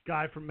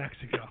guy from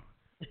Mexico.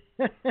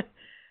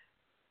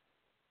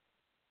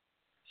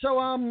 So,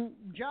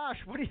 Josh,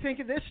 what do you think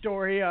of this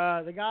story?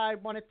 The guy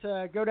wanted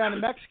to go down to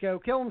Mexico,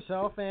 kill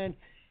himself, and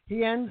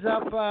he ends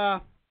up,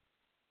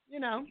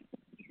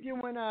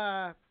 doing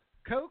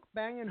coke,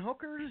 banging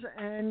hookers,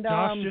 and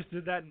Josh just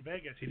did that in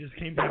Vegas. He just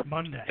came back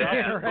Monday.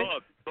 Yeah, right.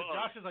 Book.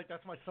 Josh is like,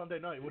 that's my Sunday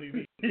night. What do you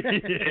mean?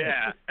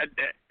 Yeah,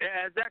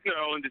 exactly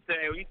what I wanted to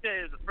say. When you said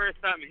it was the first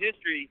time in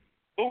history,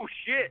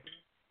 bullshit.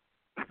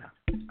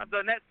 I've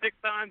done that 6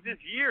 times this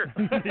year.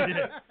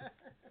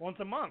 Once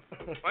a month.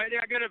 Why do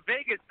I go to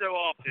Vegas so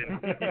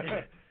often?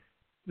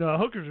 The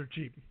hookers are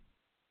cheap.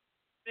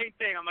 Same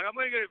thing. I'm like, I'm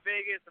going to go to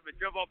Vegas. I'm going to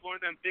jump off one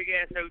of them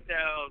big-ass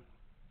hotels.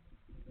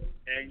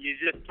 And you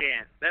just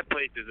can't. That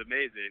place is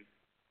amazing.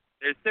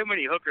 There's so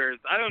many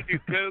hookers. I don't do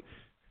coke.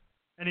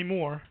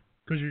 Anymore,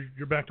 because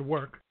you're back to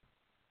work.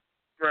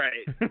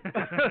 Right.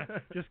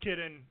 Just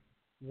kidding.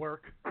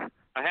 Work.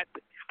 I have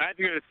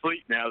to go to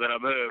sleep now that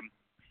I'm home.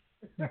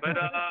 But,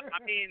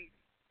 I mean,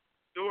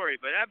 story,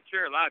 but I'm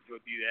sure a lot of people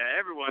do that.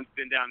 Everyone's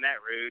been down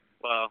that road.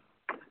 Well,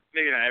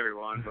 maybe not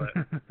everyone, but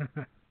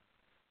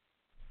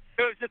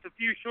it was just a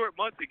few short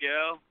months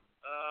ago.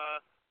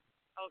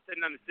 I was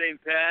heading on the same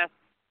path.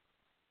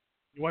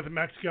 You went to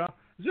Mexico?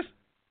 Is this?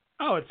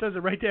 Oh, it says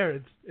it right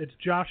there. It's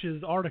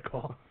Josh's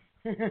article.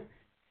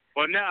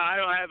 Well, no, I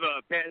don't have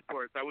a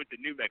passport, so I went to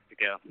New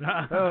Mexico.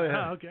 Oh,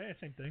 yeah. Okay,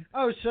 same thing.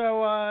 Oh,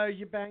 so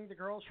you banged the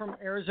girls from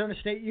Arizona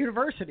State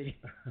University.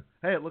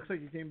 Hey, it looks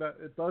like you came back.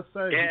 It does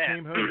say Yeah. you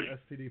came home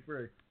STD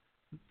free.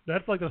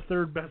 That's like the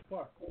third best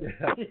part.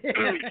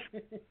 Yeah.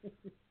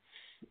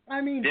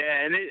 I mean,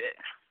 Yeah, and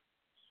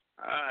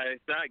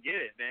so I get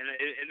it, man.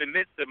 In the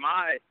midst of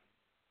my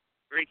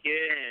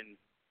drinking and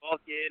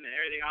fucking and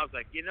everything, I was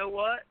like, you know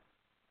what?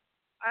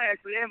 I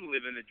actually am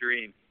living the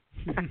dream.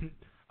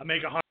 I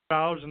make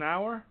 $100 an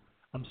hour.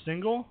 I'm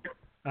single,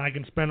 and I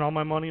can spend all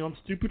my money on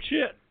stupid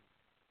shit.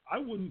 I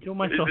wouldn't kill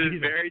myself This is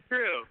either. very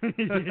true.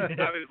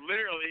 I was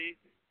literally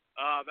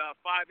about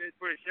 5 minutes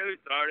before the show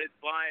started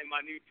flying my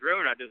new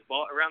drone I just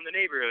bought around the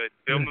neighborhood,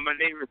 filming my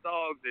neighbor's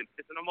dogs and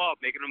pissing them off,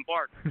 making them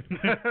bark.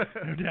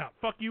 No doubt.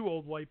 Fuck you,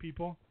 old white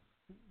people.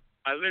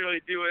 I literally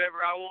do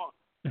whatever I want.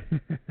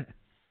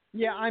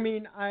 yeah, I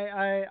mean,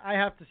 I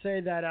have to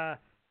say that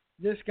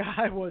this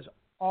guy was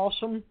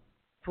awesome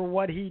for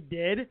what he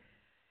did.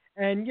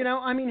 And,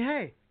 I mean,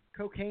 hey,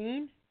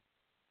 cocaine,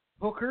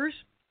 hookers,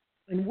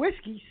 and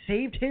whiskey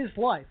saved his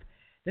life.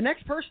 The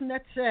next person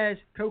that says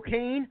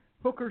cocaine,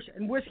 hookers,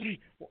 and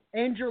whiskey will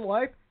end your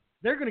life,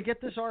 they're going to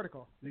get this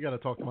article. You got to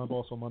talk to my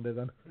boss on Monday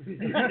then.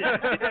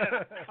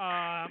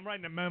 I'm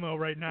writing a memo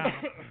right now.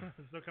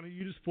 So can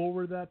you just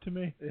forward that to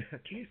me? Yeah,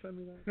 can you send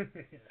me that?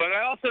 But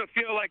I also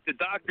feel like the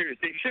doctors,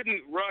 they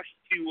shouldn't rush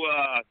to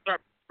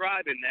start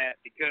prescribing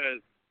that because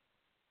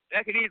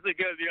that could easily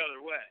go the other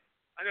way.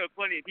 I know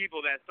plenty of people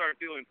that start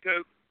doing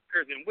coke,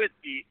 hookers, and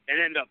whiskey and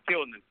end up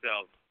killing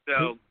themselves.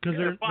 So Because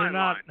there's a they're fine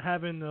not line.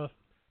 having the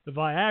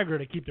Viagra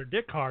to keep their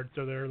dick hard,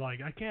 so they're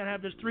like, I can't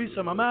have this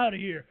threesome. I'm out of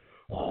here.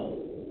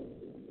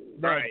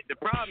 Right. The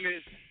problem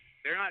is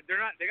they got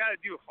to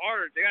do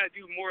harder. They got to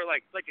do more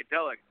like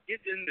psychedelics.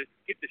 Get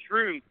the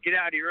shrooms. Get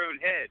out of your own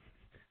head.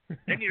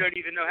 Then you don't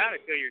even know how to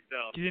kill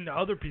yourself. Get into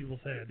other people's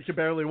heads. You can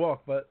barely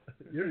walk, but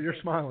you're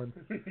smiling.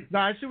 No,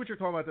 I see what you're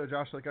talking about there,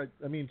 Josh. Like,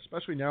 I mean,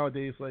 especially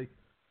nowadays, like,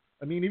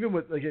 I mean, even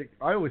with, like,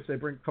 I always say,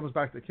 comes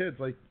back to kids,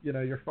 like,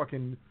 your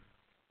fucking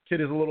kid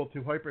is a little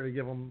too hyper to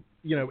give them,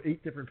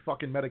 8 different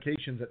fucking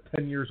medications at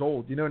 10 years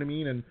old. You know what I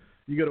mean? And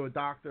you go to a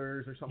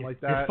doctor's or something like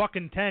that. You're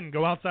fucking 10.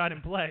 Go outside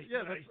and play.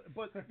 Yeah,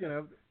 but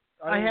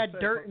I always had say,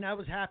 dirt and I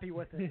was happy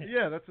with it.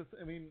 Yeah,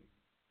 I mean,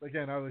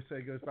 again, I always say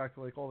it goes back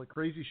to like all the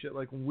crazy shit.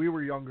 Like when we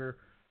were younger,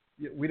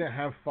 we didn't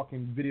have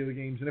fucking video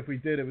games, and if we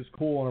did, it was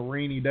cool on a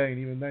rainy day, and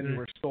even then you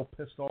were still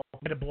pissed off.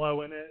 Get a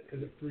blow in it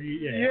because it's free.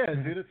 Yeah,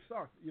 dude, it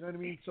sucked. You know what I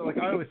mean? So like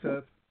I always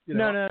said, You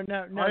know,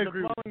 No. I The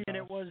agree with blowing you, in it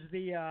Josh. was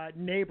the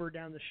neighbor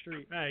down the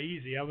street. Hey,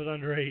 easy. I was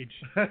underage.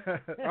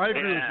 I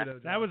agree with you, though.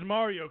 That was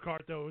Mario Kart,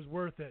 though. It was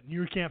worth it.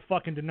 You can't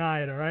fucking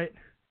deny it, all right?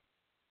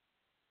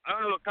 I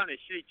don't know what kind of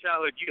shitty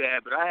childhood you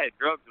had, but I had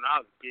drugs when I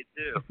was a kid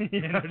too.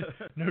 Yeah,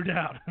 no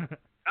doubt.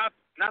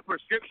 Not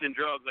prescription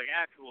drugs, like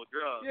actual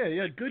drugs. Yeah,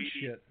 you had good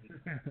shit.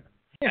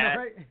 Yeah,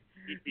 right.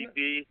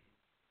 PCP.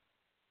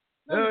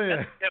 Oh,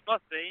 yeah. Kept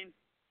us sane.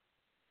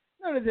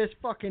 None of this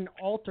fucking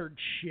altered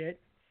shit.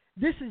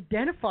 This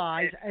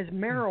identifies as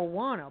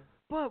marijuana,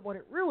 but what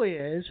it really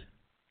is,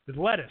 It's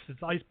lettuce.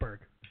 It's iceberg.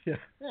 Yeah.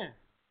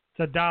 It's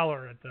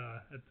 $1 at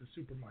the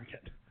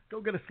supermarket.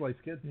 Go get a slice,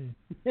 kid.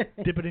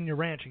 Dip it in your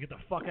ranch and get the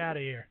fuck out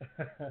of here.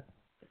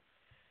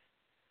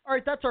 All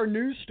right, that's our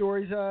news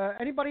stories.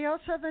 Anybody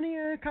else have any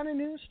kind of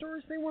news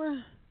stories they want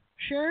to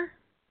share?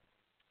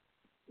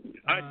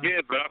 I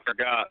did, but I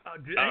forgot.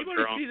 Did I was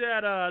anybody drunk. see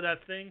that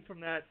thing from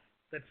that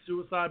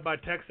suicide by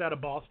text out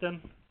of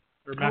Boston?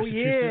 Or Oh, Massachusetts?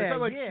 yeah. Is that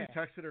like she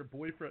texted her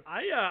boyfriend?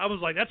 I was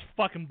like, that's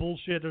fucking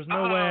bullshit. There's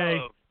no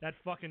way that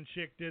fucking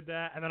chick did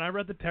that. And then I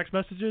read the text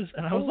messages,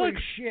 and I was Holy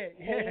like, shit.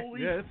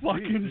 holy Yeah, it's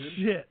fucking deep, dude.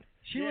 shit.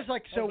 She was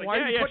like, I so was why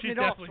like, are you putting she's it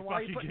off? definitely So why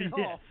are you fucking putting it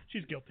yeah, off?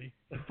 she's guilty.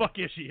 Fuck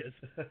yeah, she is.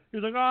 He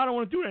was like, oh, I don't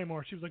want to do it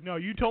anymore. She was like, no,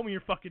 you told me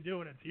you're fucking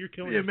doing it. So you're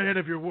killing Be a yourself. man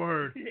of your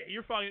word. Yeah,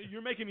 you're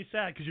making me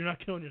sad because you're not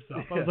killing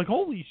yourself. I Yeah. was like,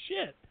 holy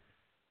shit.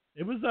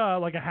 It was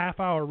like a half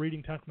hour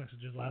reading text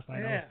messages last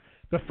night. Yeah.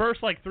 The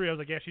first like 3, I was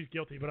like, yeah, she's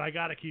guilty, but I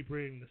gotta keep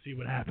reading to see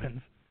what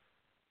happens.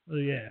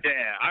 Yeah.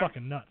 Yeah,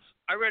 Fucking nuts.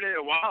 I read it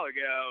a while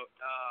ago.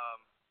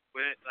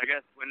 When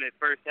it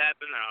first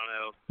happened, I don't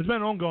know. It's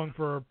been ongoing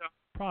for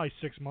probably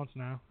 6 months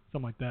now,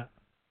 something like that.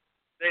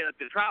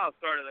 The trial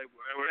started like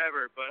or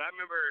whatever, but I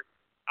remember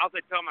I was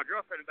like telling my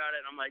girlfriend about it,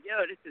 and I'm like,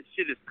 yo, this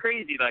shit is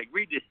crazy. Like,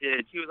 read this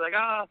shit. And she was like,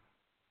 I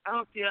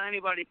don't see how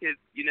anybody could,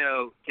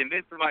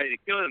 convince somebody to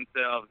kill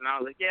themselves. And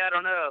I was like, yeah, I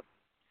don't know.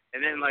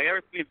 And then like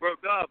ever since we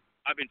broke up,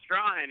 I've been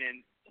trying,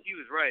 and she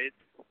was right. It's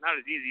not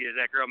as easy as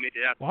that girl made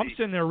it out to Well, I'm be.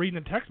 sitting there reading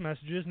the text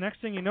messages.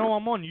 Next thing you know,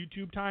 I'm on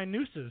YouTube tying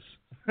nooses.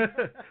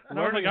 And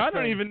I was like, I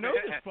don't even know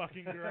this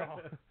fucking girl.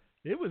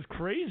 It was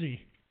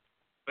crazy.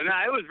 But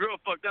nah, it was real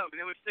fucked up.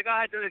 And then when she's like,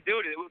 I had nothing to do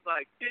with it. It was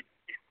like, teach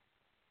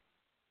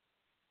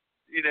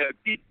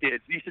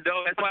kids. You should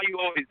know. That's why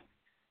you always,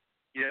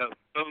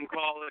 phone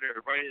call it or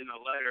write it in a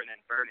letter and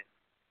then burn it.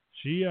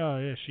 She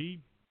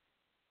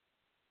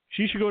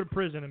should go to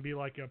prison and be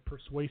like a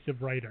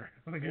persuasive writer.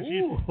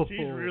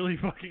 She's really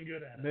fucking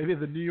good at it. Maybe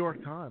the New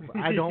York Times.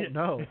 I don't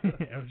know.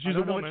 Yeah, she's I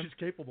don't a know woman. what she's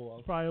capable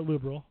of. Probably a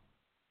liberal.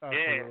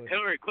 Yeah,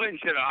 Hillary Clinton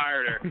should have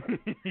hired her.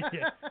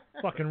 Yeah.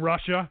 Fucking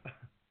Russia.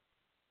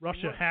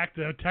 Russia hacked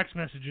the text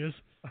messages.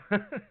 Yeah,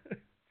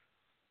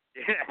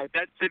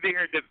 that should be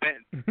her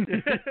defense.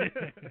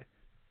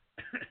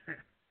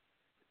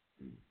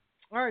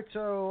 All right,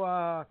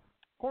 so,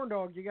 Corn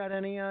Dog, you got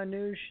any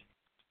news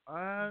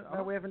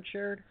that we haven't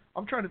shared?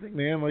 I'm trying to think,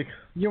 man. Like,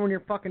 You and your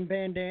fucking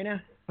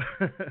bandana?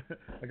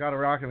 I got to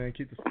rock it, man.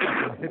 Keep this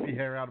fucking hippie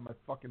hair out of my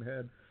fucking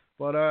head.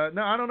 But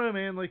no, I don't know,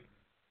 man. Like,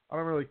 I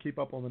don't really keep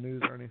up on the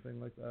news or anything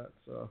like that.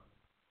 So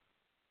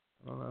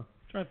I don't know.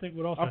 Trying to think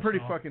what else. I'm pretty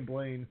saw. fucking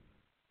Blaine.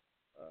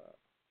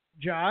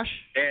 Josh?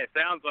 Yeah, it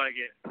sounds like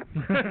it.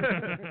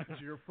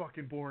 So you're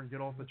fucking boring.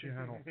 Get off the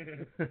channel.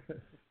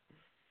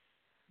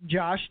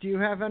 Josh, do you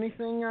have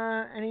anything,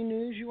 any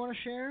news you want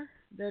to share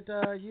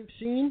that you've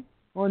seen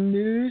on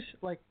news,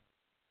 like,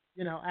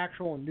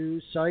 actual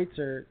news sites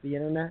or the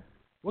internet?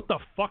 What the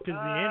fuck is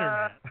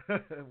the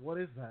internet? What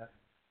is that?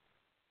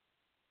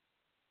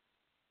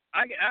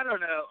 I don't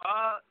know.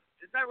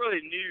 It's not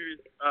really news.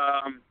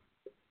 I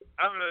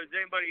don't know. Does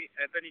anybody,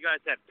 if any of you guys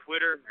have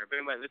Twitter, or if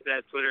anybody listening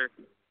has Twitter,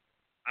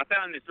 I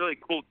found this really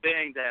cool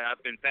thing that I've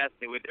been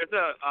fascinated with. There's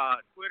a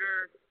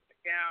Twitter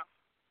account.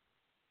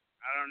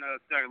 I don't know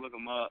if I can look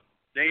them up.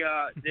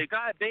 The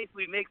guy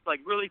basically makes like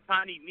really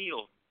tiny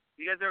meals.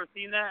 You guys ever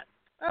seen that?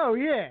 Oh,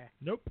 yeah.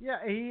 Nope. Yeah,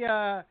 he,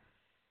 has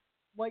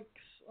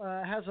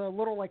a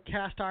little, like,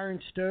 cast iron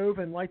stove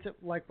and lights it,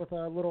 like, with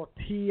a little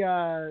tea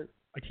I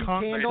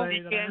can't candle? say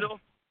Tea that I have. candle?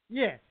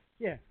 Yeah,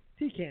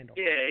 tea candle.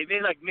 Yeah, he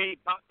made like mini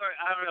pop tart.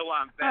 I don't know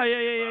why I'm Oh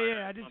fascinated by yeah.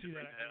 it. I did wanted see to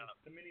bring that. that up.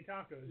 The mini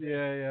tacos.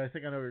 Yeah. I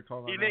think I know what you're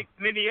talking He about. makes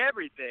mini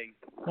everything.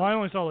 Well, I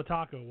only saw the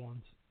taco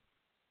ones.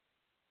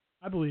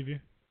 I believe you.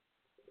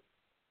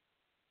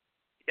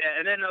 Yeah,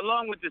 and then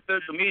along with the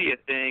social media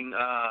thing,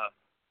 I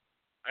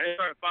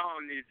started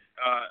following these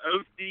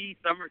OC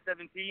Summer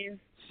 17.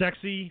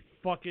 Sexy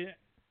fucking girls.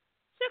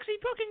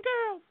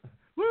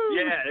 Woo!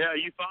 Yeah,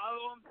 you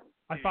follow them?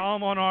 I follow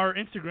them on our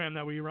Instagram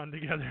that we run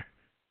together.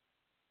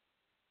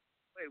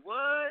 Wait,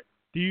 what?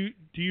 Do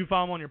you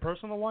follow them on your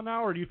personal one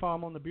now, or do you follow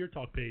them on the Beer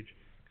Talk page?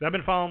 Because I've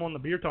been following them on the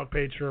Beer Talk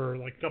page for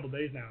like a couple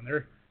days now, and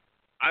they're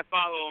I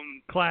follow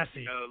them,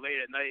 classy. late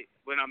at night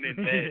when I'm in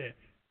bed.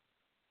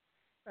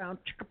 Bow,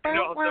 chicka, And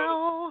bow,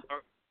 wow.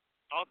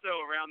 Also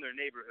around their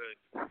neighborhood.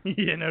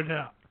 Yeah, no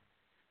doubt.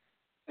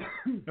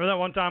 Remember that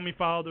one time we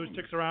followed those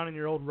chicks around in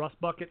your old rust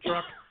bucket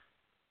truck?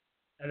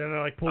 And then they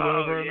like pulled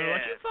over and they're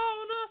like, yeah. "You're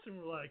following us,"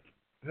 and we're like,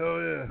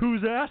 Hell yeah.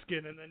 who's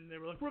asking? And then they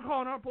were like, we're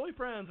calling our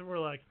boyfriends. And we're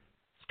like,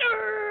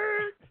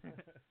 skirt!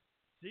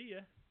 See ya.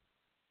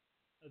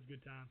 That was a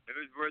good time.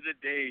 Those were the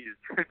days.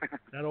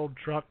 That old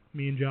truck,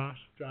 me and Josh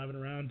driving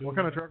around. What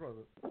kind of truck was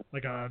it?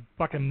 Like a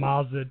fucking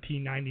Mazda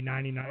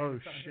T9099. Oh,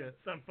 shit.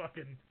 Some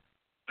fucking...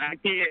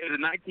 It was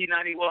a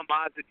 1991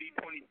 Mazda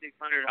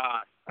B2600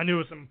 Haas. I knew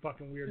it was some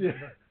fucking weird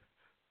number.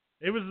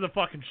 It was the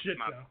fucking shit,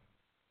 though.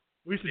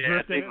 We used to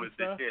drift in it and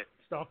stuff.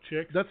 Stalk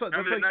chicks. That's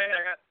Remember the like night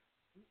I got...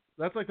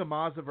 that's like the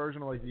Mazda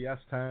version of like the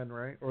S10,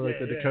 right? Or like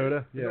Yeah, the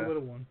Dakota. It's a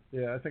little one.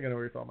 Yeah, I think I know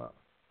what you're talking about.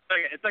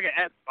 It's like an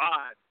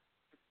S5.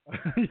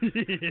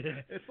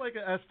 Yeah. It's like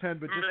an S10,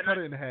 but just cut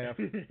it in half.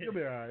 You'll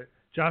be all right.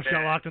 Josh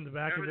got locked in the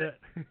back of Remember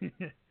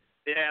it.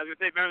 Yeah, I was gonna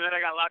say, remember that I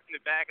got locked in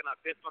the back and I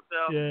pissed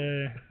myself?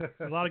 Yeah.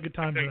 A lot of good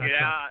times in Couldn't that get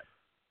truck. out.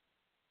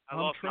 I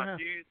lost my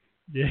trapped. shoes.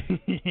 Yeah.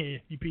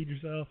 You peed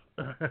yourself.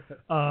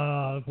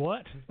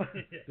 What?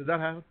 Did that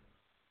happen?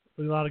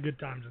 There's a lot of good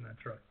times in that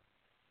truck.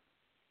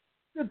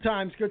 Good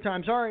times, good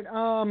times. All right.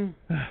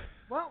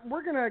 Well,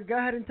 we're gonna go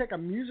ahead and take a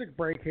music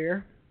break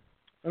here,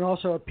 and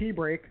also a pee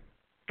break.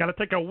 Gotta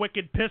take a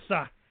wicked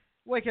pisser.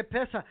 Wicked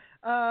pissa.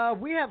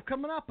 We have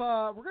coming up.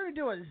 We're gonna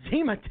do a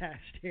Zima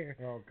test here.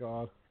 Oh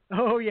God.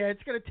 Oh yeah,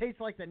 it's gonna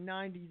taste like the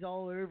 '90s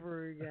all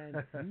over again.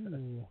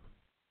 Ooh.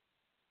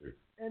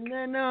 And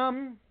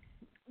then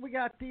we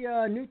got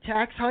the new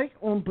tax hike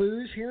on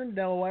booze here in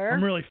Delaware.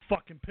 I'm really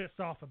fucking pissed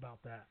off about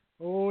that.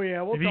 Oh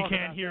yeah, we'll if you talk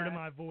can't about hear that. it in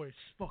my voice.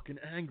 Fucking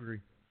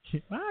angry.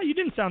 You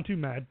didn't sound too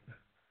mad.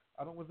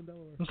 I don't live in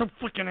Delaware. I'm so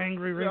fucking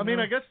angry right I mean,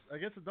 now. I guess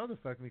it does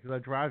affect me because I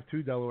drive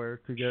to Delaware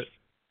to get.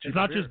 It's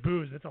not beer. just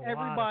booze. It's a lot of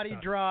Everybody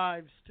stuff.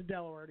 drives to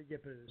Delaware to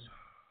get booze.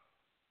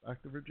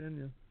 Back to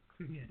Virginia.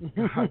 Yeah.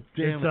 God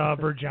damn It's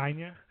it.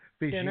 Virginia.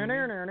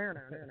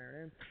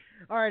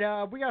 All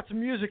right, we got some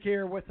music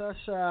here with us.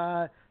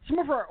 Some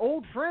of our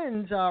old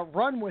friends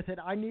run with it.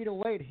 I Need a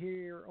Light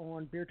here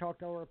on Beer Talk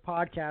Delaware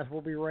podcast.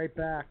 We'll be right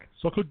back.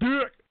 Suck a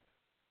dick.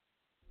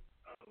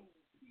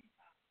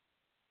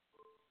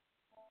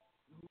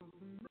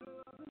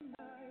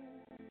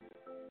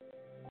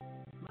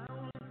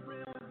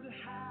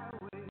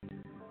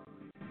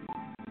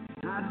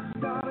 I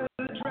started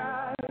to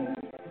drive,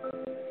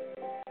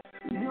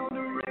 no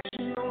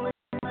direction, only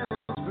my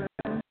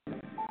friend.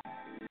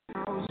 I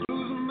was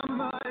losing my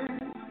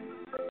mind,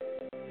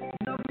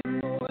 nothing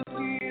more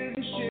tears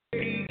and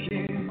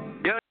shaking.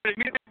 Yeah, the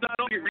music's not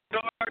on your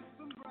retard.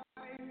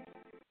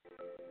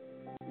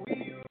 We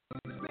used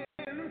to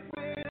spend and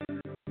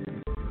spend.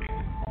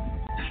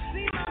 I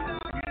see my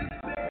darkest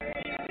day,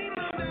 I see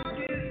my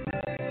darkest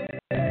day.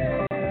 I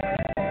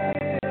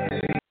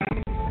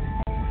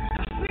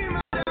see my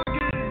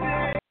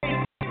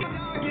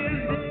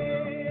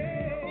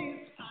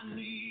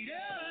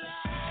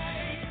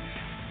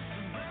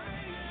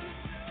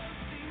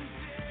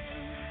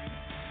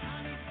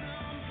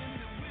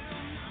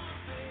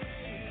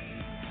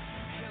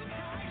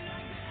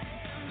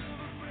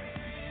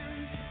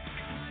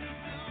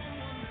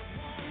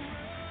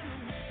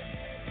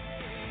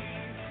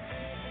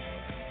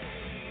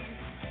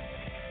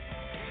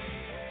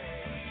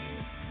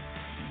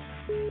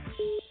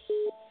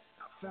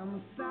found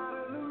the side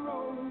of the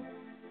road,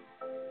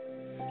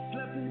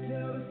 slept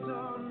until the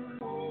sun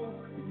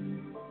woke.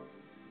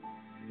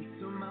 He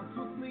somehow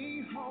took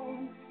me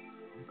home,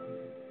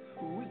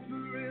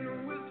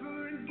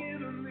 whispering,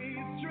 giving me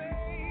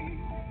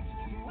strength.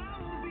 So I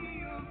won't be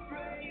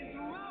afraid,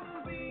 so I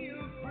won't be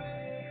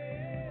afraid.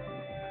 So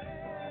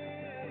I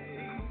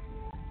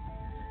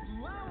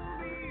won't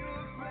be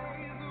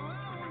afraid, so I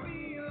won't be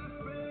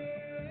afraid.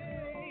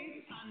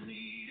 I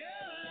need a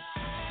light.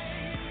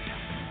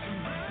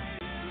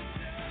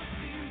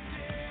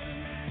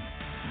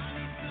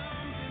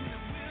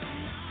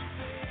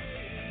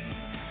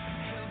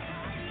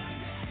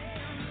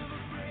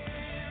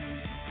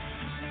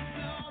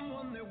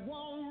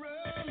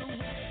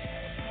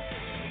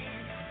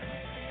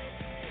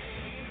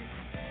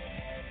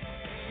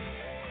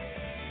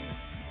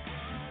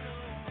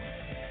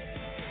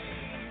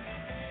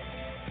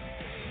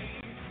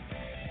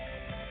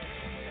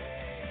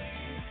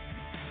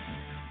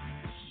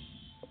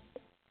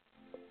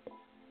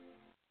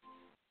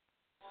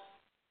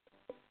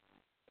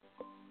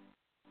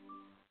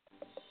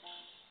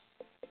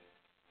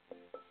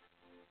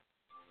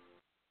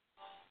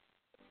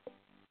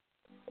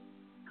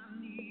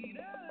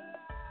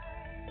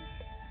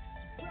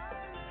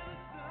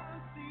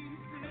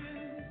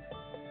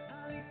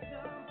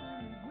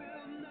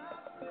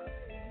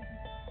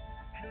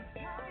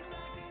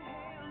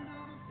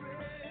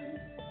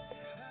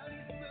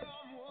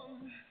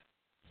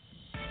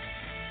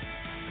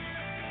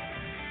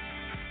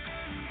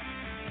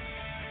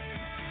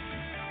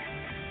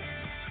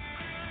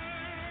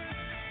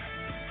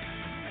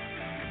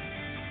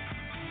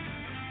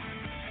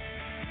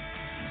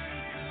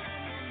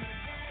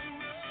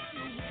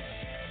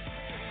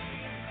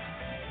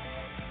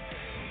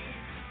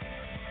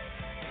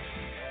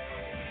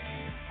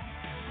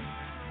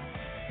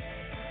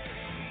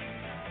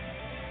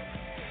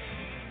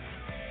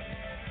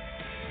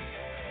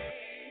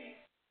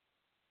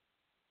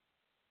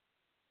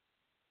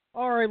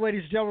 All right,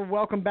 ladies and gentlemen,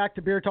 welcome back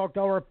to Beer Talk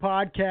Delaware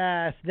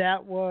podcast.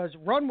 That was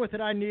Run With It,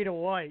 I Need a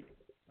Light.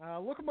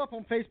 Look them up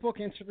on Facebook,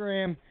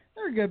 Instagram.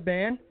 They're a good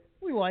band.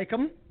 We like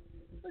them.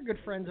 They're good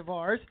friends of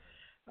ours.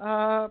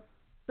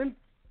 Been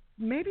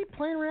maybe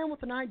playing around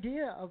with an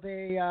idea of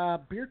a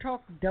Beer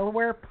Talk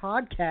Delaware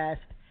podcast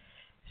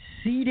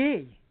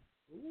CD.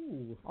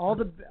 Ooh. All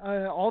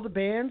the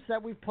bands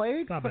that we've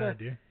played. It's not a bad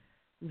idea.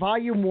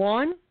 Volume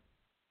 1.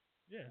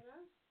 Yeah.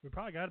 We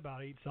probably got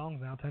about 8 songs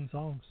now, 10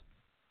 songs.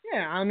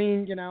 Yeah, I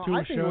mean, Do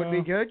I a think it would be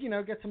show.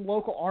 good. Get some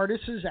local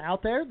artists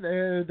out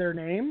there, their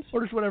names.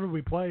 Or just whatever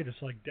we play,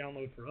 just like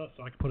download for us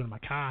so I can put it in my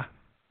car.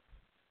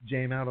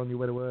 Jam out on your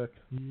way to work.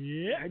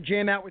 Yeah.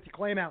 Jam out with your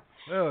claim out.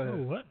 Oh,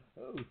 what?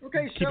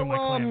 Okay, Keeping my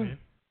clan, man.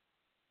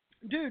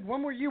 dude,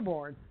 when were you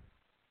born?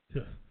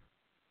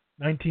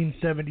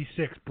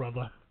 1976,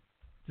 brother.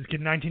 Just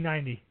kidding,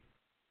 1990.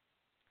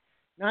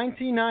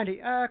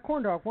 1990.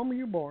 Corn Dog, when were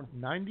you born?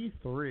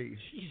 93.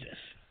 Jesus.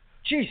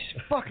 Jeez,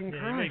 fucking Yeah, you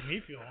Christ. make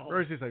me feel old.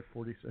 Or is he like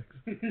 46?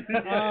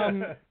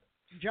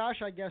 Josh,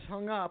 I guess,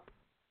 hung up.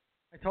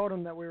 I told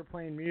him that we were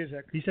playing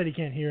music. He said he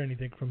can't hear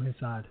anything from his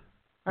side.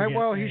 All right, Yeah,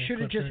 well, he yeah, should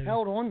have clips just or anything.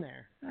 held on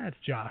there. That's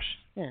Josh.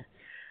 Yeah.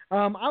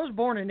 I was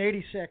born in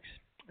 86,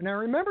 and I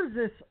remember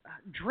this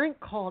drink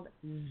called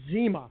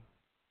Zima.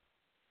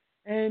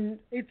 And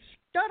it's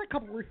got a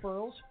couple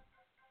referrals.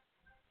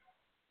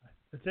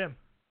 That's him.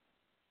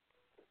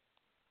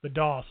 The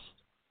DOS.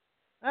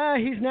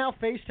 He's now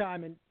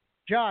FaceTiming.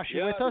 Josh,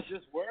 you with us? Does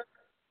this work?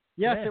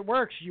 Yes, Yeah. it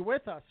works. You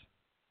with us?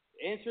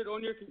 Answer it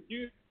on your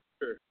computer.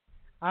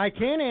 I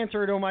can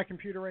answer it on my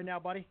computer right now,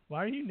 buddy.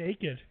 Why are you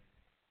naked?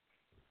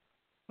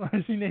 Why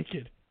is he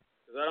naked?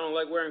 Because I don't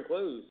like wearing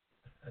clothes.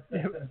 All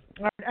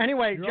right,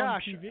 anyway, You're on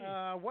Josh,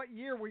 TV. what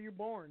year were you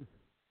born?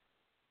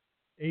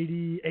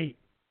 88.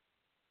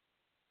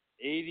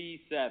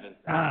 87.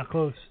 Ah,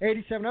 close.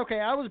 87. Okay,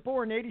 I was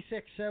born in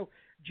 86, so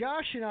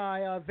Josh and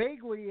I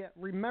vaguely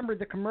remember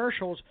the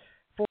commercials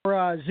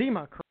for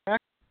Zima,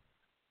 correct?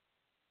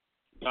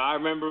 I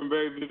remember him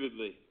very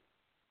vividly.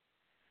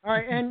 All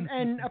right,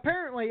 and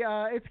apparently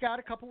it's got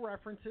a couple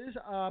references,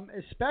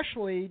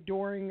 especially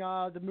during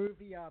the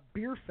movie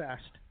Beer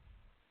Fest.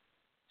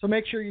 So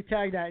make sure you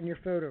tag that in your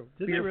photo.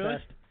 Did Beer they really?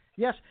 Fest.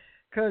 Yes,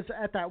 because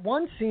at that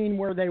one scene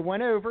where they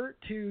went over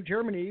to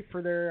Germany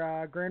for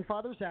their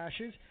grandfather's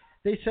ashes,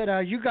 they said,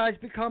 you guys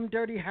become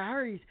Dirty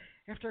Harrys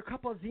after a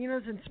couple of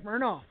Zenas and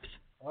Smirnoffs.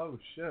 Oh,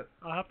 shit.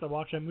 I'll have to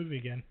watch that movie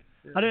again.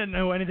 Yeah. I didn't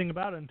know anything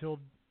about it until,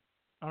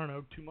 I don't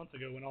know, 2 months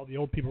ago when all the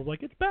old people were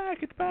like, it's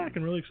back,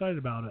 and really excited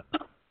about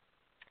it.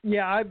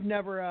 Yeah, I've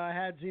never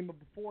had Zima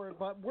before,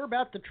 but we're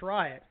about to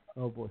try it.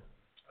 Oh, boy.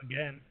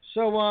 Again.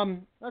 So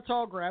let's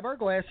all grab our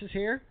glasses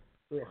here.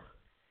 Ugh.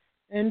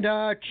 And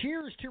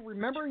cheers to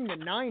remembering the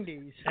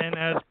 90s. And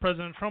as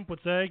President Trump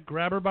would say,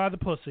 grab her by the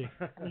pussy.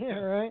 Yeah,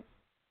 right.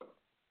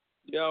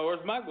 Yo,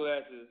 where's my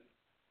glasses?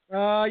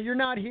 You're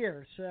not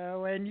here,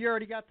 so and you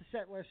already got the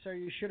set list, so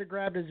you should have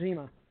grabbed a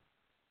Zima.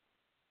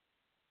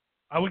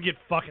 I would get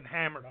fucking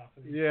hammered off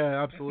of these.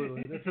 Yeah,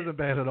 absolutely. This isn't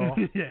bad at all.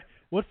 Yeah.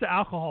 What's the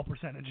alcohol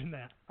percentage in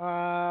that?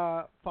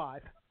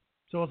 5.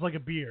 So it's like a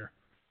beer.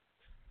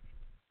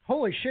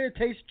 Holy shit, it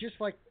tastes just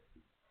like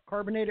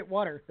carbonated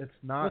water. It's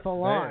not With a bad.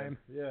 lime.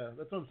 Yeah,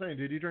 that's what I'm saying,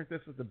 dude. You drink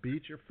this at the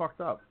beach, you're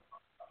fucked up.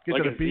 Get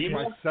Like to a the beach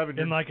Zima? by 7. In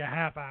you're- like a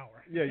half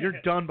hour. yeah,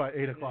 you're done by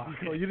 8 o'clock.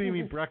 Well, you didn't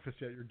even eat breakfast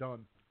yet. You're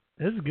done.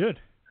 This is good.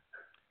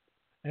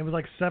 And it was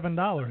like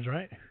 $7,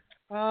 right?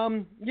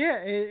 Yeah,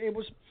 it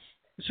was.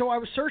 So I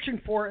was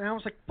searching for it, and I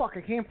was like, fuck,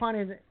 I can't find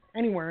it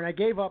anywhere, and I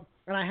gave up.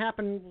 And I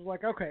happened was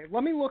like, okay,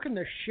 let me look in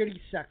the shitty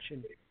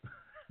section.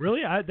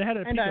 Really? They had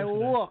it at And I Pico's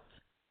today. looked,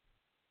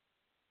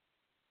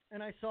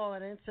 and I saw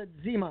it, and it said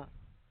Zima,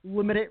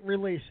 limited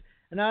release.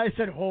 And I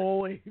said,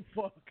 holy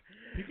fuck.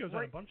 Pico's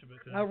had a bunch of it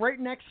today. Right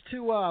next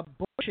to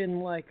Bush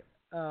and like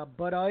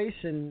Bud Ice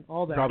and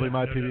all that. Probably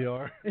my No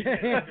PBR.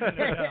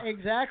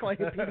 Exactly.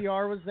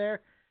 PBR was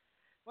there.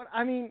 But,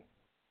 I mean,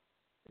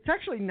 it's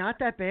actually not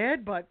that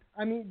bad, but,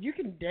 I mean, you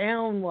can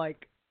down,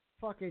 like,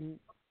 fucking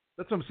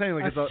That's what I'm saying.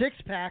 Like, a it's a,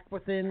 six-pack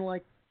within,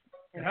 like,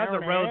 an It has hour a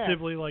and half.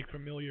 relatively like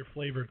familiar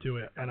flavor to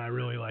it, and I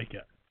really like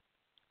it.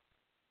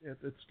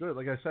 it's good.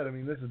 Like I said, I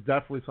mean, this is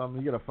definitely something.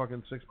 You get a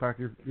fucking 6-pack,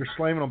 you're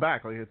slamming them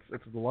back. Like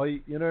it's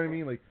light. You know what I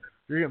mean? Like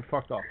you're getting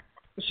fucked up.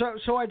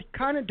 So I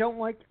kind of don't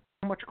like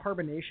how much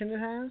carbonation it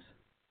has.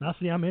 Now,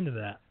 see, I'm into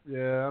that.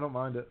 Yeah, I don't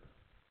mind it.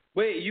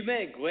 Wait, you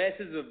meant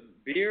glasses of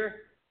beer?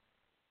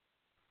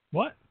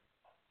 What?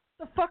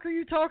 The fuck are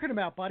you talking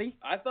about, buddy?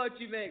 I thought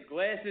you meant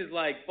glasses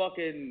like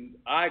fucking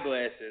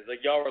eyeglasses. Like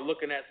y'all were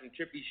looking at some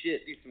trippy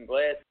shit through some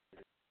glasses.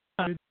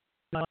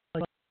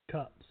 Like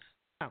cups.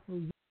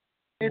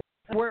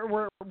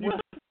 We're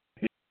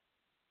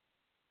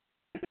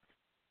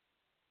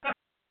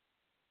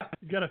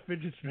You got a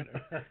fidget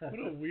spinner. What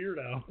a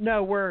weirdo.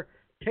 no, we're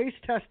taste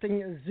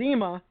testing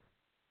Zima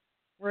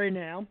right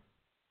now.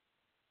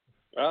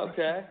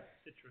 Okay.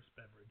 Citrus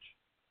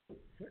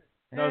beverage.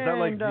 No, is that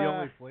like And, the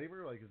only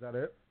flavor? Like, is that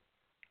it?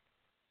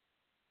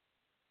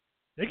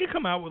 They could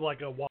come out with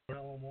like a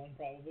watermelon one,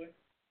 probably.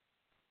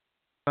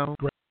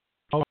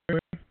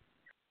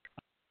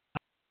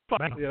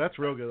 fine. Yeah, that's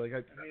real good. Like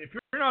I mean, if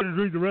you're not gonna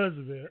drink the rest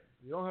of it,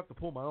 you don't have to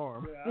pull my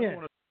arm. I don't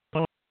want to.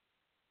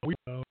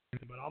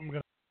 But I'm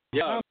gonna.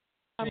 Yeah.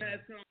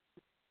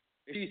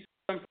 She's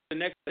for the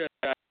next to.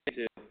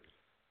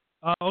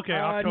 Okay,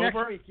 October.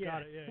 Next week, yeah.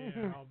 Got it.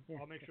 Yeah.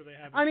 I'll make sure they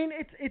have it. I mean,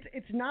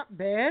 it's not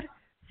bad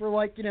for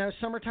like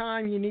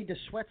summertime. You need to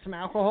sweat some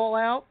alcohol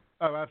out.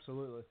 Oh,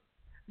 absolutely.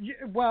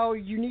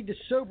 You need to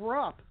sober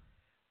up,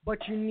 but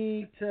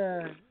you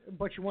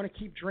want to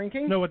keep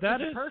drinking. No, what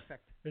that is is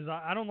perfect. Is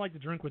I don't like to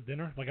drink with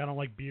dinner. Like I don't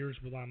like beers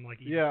when I'm like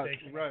eating Yeah,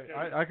 steak. right.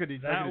 I could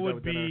eat That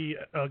would be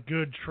a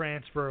good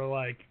transfer.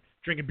 Like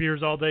drinking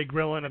beers all day,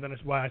 grilling, and then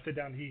it's why I sit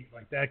down to eat.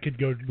 Like that could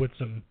go with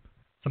some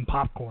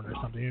popcorn or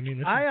something. I mean,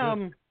 this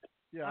is good.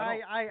 Yeah,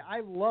 I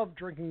love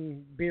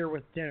drinking beer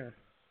with dinner.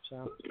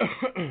 So.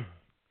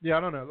 Yeah, I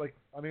don't know. Like,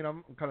 I mean,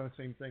 I'm kind of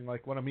the same thing.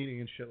 Like when I'm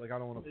eating and shit, like I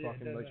don't want to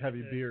fucking like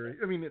heavy beer.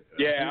 I mean,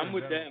 I'm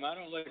with them. I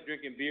don't like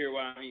drinking beer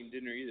while I'm eating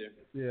dinner either.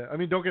 Yeah, I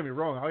mean, don't get me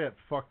wrong. I'll get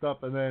fucked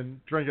up and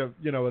then drink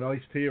an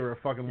iced tea or a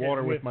fucking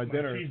water with my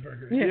dinner.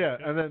 Yeah,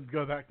 and then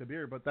go back to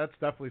beer. But that's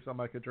definitely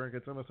something I could drink.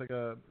 It's almost like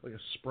a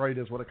Sprite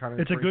is what it kind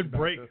of. It's a good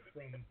break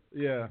from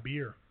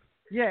beer.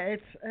 Yeah,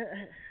 it's.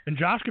 And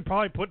Josh could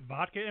probably put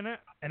vodka in it,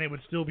 and it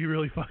would still be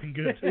really fucking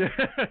good.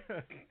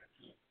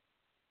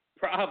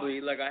 Probably,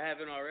 like I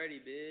haven't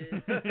already,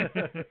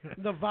 bitch.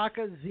 The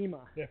vodka Zima.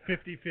 Yeah,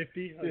 50-50.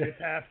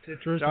 It's half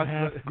citrus and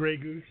half Grey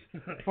Goose.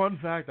 Fun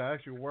fact, I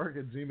actually work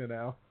at Zima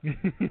now.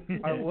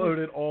 I load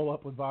it all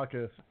up with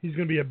vodka. He's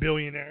going to be a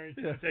billionaire.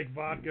 He's going to take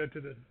vodka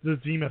to the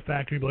Zima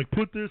factory and be like,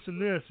 put this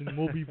and this, and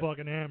we'll be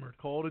fucking hammered.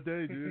 Call it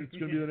a day, dude. It's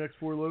going to be the next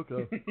Four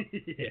Loko.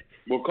 Yeah.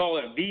 We'll call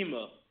it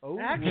Vima. Oh.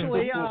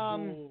 Actually,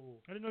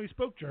 I didn't know you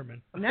spoke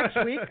German. Next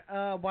week,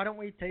 why don't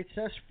we taste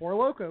test Four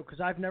Loko? Because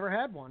I've never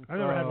had one. I've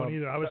never had one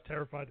either. I was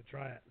terrified to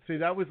try it. See,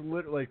 that was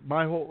literally like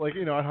my whole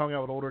I hung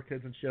out with older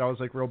kids and shit. I was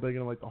like real big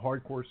into like the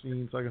hardcore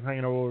scene, so I was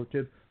hanging out with older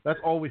kids. That's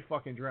all we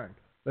fucking drank.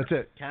 That's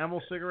it.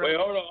 Camel cigarettes. Wait,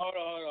 hold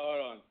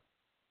on.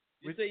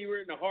 You say you were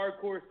in the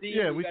hardcore scene?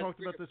 Yeah, we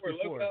talked about this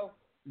before. Loko?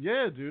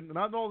 Yeah, dude.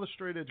 Not all the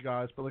straight edge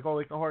guys, but like all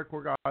like the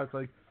hardcore guys,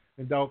 like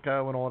in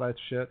Delco and all that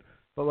shit.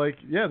 But like,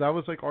 yeah, that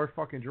was like our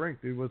fucking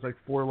drink, dude. Was like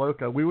Four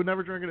Loko. We would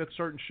never drink it at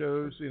certain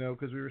shows,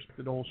 because we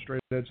respected the whole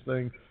straight edge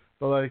thing.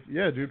 But like,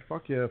 yeah, dude,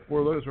 fuck yeah,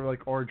 Four Lokos were like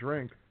our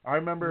drink. I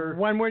remember.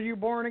 When were you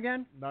born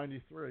again?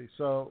 93.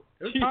 So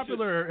it was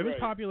popular. It was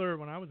popular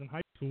when I was in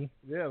high school.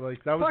 Yeah,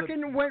 like that was.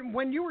 Fucking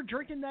when you were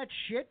drinking that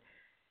shit,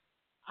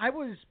 I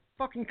was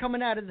fucking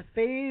coming out of the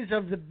phase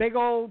of the big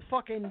old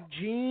fucking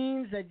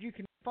jeans that you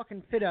can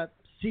fucking fit a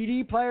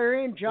CD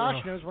player in. Josh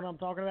knows what I'm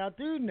talking about.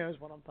 Dude knows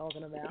what I'm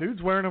talking about.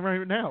 Dude's wearing them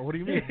right now. What do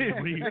you mean?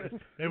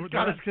 They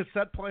got his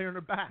cassette player in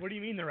the back. What do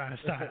you mean they're out of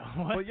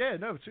style? But yeah,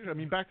 no, seriously. I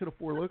mean, back to the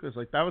Four Lokos.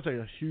 Like that was like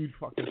a huge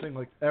fucking thing.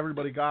 Like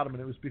everybody got them,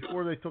 and it was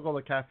before they took all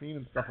the caffeine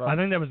and stuff out. I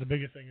think that was the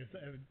biggest thing.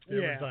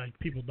 There was like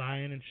people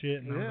dying and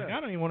shit. And I was like, I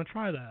don't even want to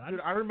try that.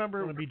 Dude, I remember.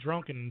 Want to be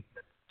drunk and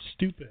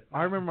stupid.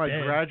 I remember my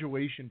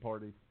graduation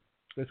party.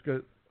 This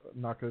goes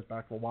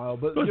back for a while,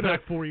 but goes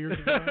back 4 years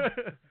ago.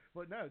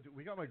 But no, dude,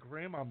 we got my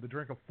grandma to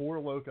drink a Four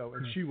Loko,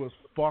 and she was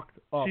fucked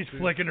up. She's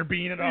flicking her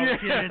bean at all the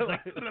kids. Like,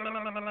 it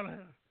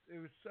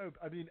was so.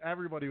 I mean,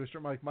 everybody was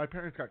like, my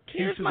parents got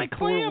Here's cases my of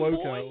Four clam,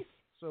 Loko. boy.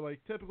 So like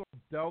typical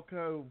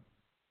Delco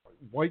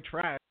white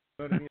trash.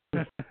 You know what I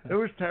mean? It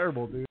was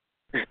terrible, dude.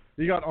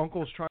 You got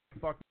uncles trying to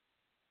fuck.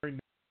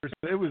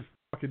 It was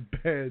fucking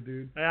bad,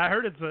 dude. I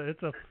heard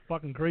it's a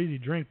fucking crazy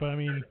drink, but I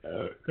mean,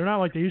 they're not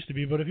like they used to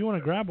be. But if you want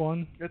to grab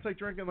one, it's like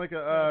drinking like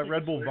a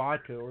Red Bull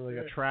vodka or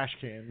like a trash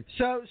can.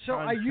 So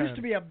I used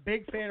to be a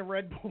big fan of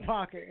Red Bull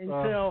vodka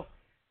until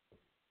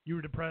you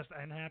were depressed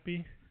and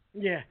happy.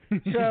 Yeah.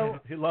 So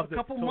he loved a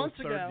couple months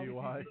ago.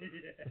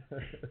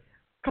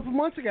 A couple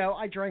months ago,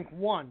 I drank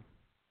one,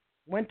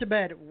 went to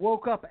bed,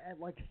 woke up at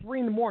like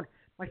 3 a.m.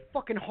 My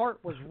fucking heart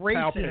was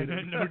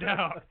racing. No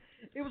doubt.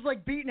 It was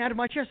like beating out of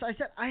my chest. I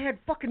said I had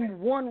fucking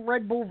one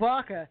Red Bull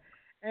vodka,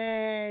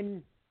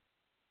 and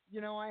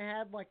I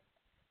had like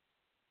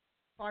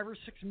 5 or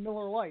 6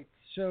 Miller Lights.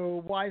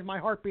 So why is my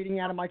heart beating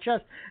out of my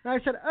chest? And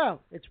I said, oh,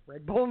 it's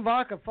Red Bull and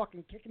vodka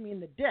fucking kicking me in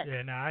the dick.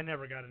 Yeah, no, I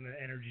never got into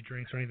energy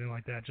drinks or anything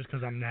like that, just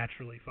because I'm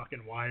naturally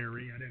fucking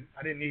wiry.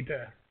 I didn't need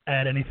to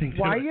add anything to it.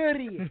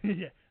 Wiry.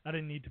 Yeah, I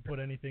didn't need to put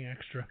anything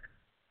extra.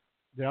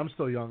 Yeah, I'm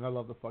still young. I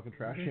love the fucking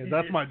trash can.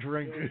 That's my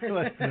drink, dude.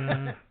 Like,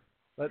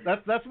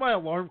 that's my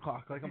alarm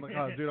clock. Like I'm like,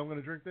 oh, dude, I'm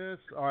gonna drink this.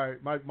 All right,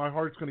 my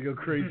heart's gonna go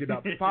crazy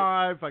about 5.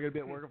 I gotta be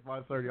at work at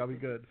 5:30. I'll be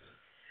good.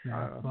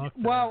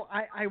 Well,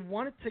 I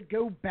wanted to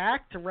go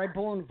back to Red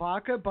Bull and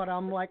vodka, but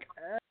I'm like,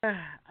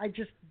 I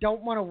just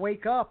don't want to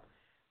wake up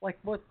like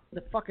with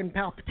the fucking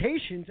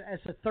palpitations as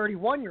a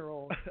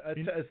 31-year-old.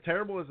 As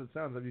terrible as it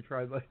sounds, have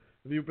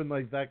you been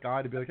like that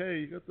guy to be like, hey,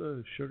 you got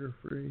the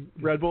sugar-free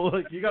Red Bull?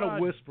 Like you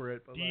gotta whisper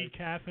it. But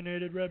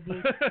decaffeinated Red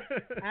Bull.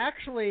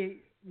 Actually,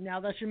 now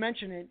that you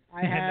mention it,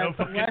 I have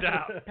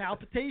less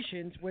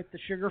palpitations with the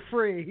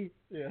sugar-free.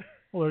 Yeah.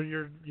 Well,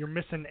 you're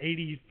missing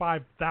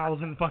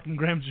 85,000 fucking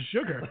grams of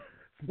sugar.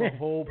 That's the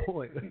whole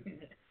point.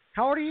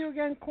 How old are you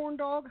again, corn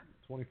dog?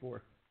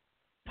 24.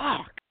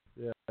 Fuck.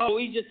 Yeah. Oh,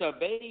 he's just a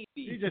baby.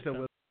 He's just a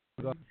little.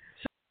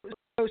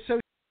 So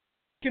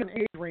speaking of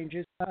age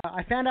ranges,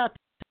 I found out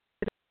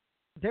that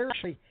they're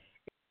actually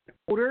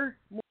older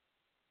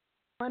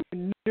millennium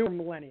and newer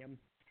millennium.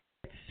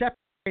 It's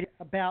separated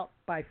about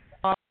by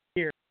 5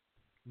 years.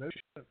 No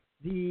shit.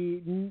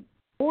 The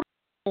older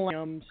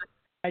millenniums,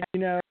 like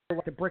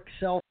the brick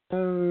cell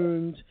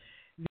phones,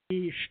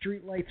 the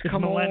street lights It's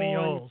come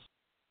millennials. on.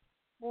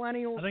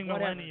 Millennials. I think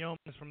whatever. millennium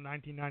is from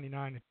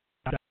 1999.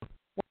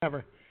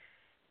 Whatever.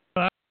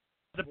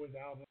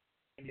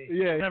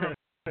 Yeah. Never.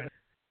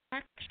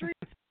 Backstreet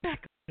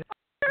back.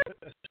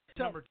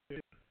 So, Number 2.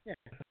 yeah.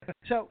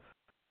 So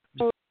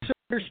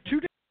there's two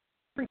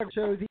different.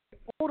 So the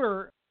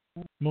older,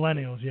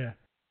 Millennials, yeah.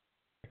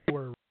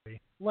 We're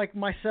like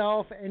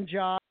myself and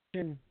Josh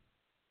and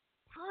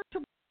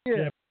possibly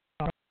you,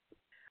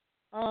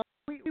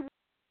 we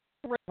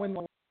were when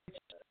the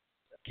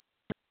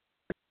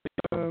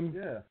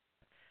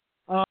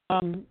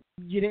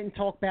you didn't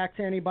talk back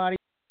to anybody.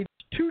 It's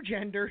two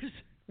genders,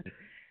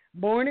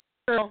 boy and a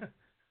girl.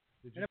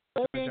 And a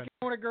boy ain't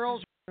going to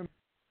girls' room.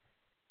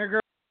 And a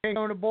girl ain't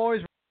going to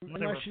boys' room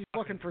unless she's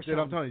looking for Dude,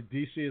 I'm something. telling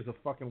you, DC is a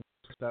fucking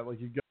worst that. Like,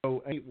 you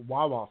go any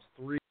Wawa's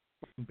 3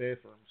 fucking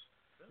bathrooms.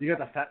 You got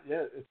the fat.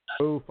 Yeah, it's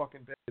so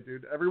fucking bad,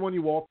 dude. Everyone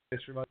you walk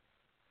past, you're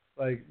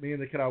like me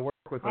and the kid I work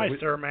with. Hi,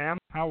 sir, ma'am.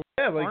 How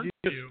Yeah, like aren't you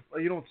just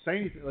like, you don't say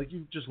anything. Like,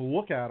 you just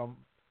look at them,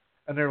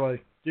 and they're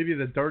like, give you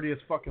the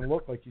dirtiest fucking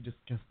look, like you just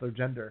guess their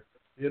gender.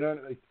 You know,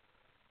 like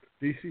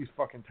DC's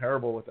fucking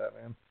terrible with that,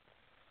 man.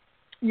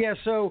 Yeah,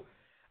 so,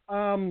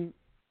 and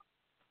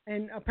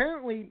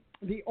apparently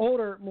the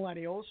older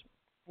millennials,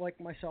 like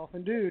myself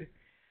and Dude,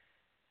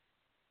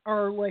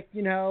 are like,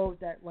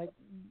 that like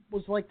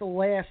was like the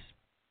last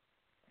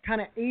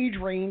kind of age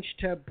range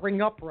to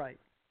bring up right.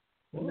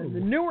 And then the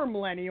newer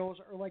millennials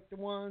are like the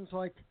ones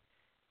like,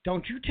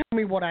 don't you tell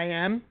me what I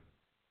am.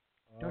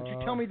 Don't you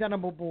tell me that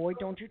I'm a boy.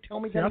 Don't you tell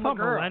me that I I'm a thought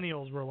girl.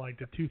 millennials were like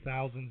the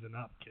 2000s and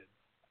up kids.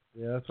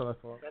 Yeah, that's what I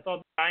thought. I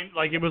thought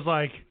like it was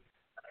like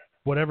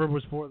whatever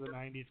was for the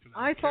 90s.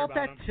 I thought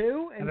that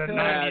too. And then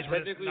until 90s were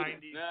technically,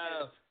 90s.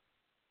 no.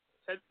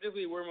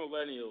 Technically, we're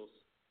millennials.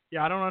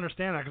 Yeah, I don't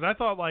understand that because I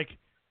thought like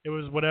it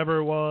was whatever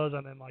it was,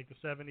 and then like the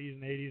 70s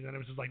and 80s, and it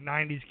was just like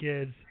 90s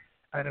kids,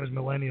 and it was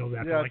millennials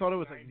after. Yeah, like, I thought it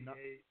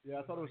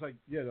was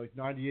like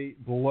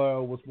 98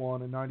 below was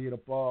one and 98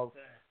 above.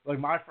 Like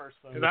my first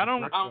phone. Because I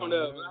don't know.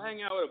 But I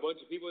hang out with a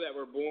bunch of people that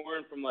were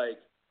born from like,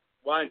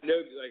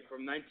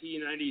 from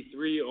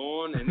 1993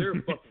 on, and they're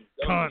fucking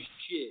dumb as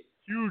shit.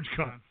 Huge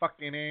cunt.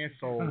 Fucking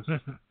assholes.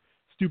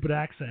 Stupid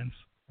accents.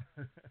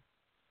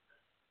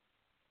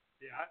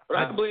 But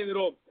I blame it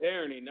all on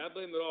parenting. I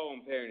blame it all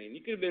on parenting.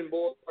 You could have been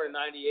born in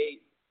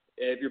 98.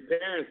 If your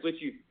parents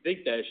let you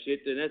think that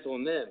shit, then that's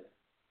on them.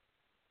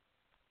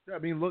 Yeah, I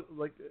mean, look,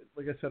 like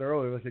I said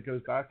earlier, like it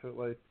goes back to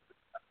like,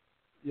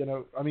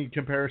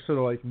 compares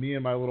to like me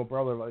and my little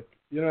brother, like,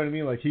 you know what I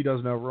mean? Like he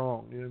does no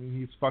wrong. You know what I mean?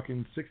 He's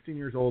fucking 16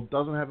 years old,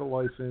 doesn't have a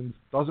license,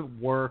 doesn't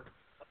work.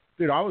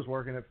 Dude, I was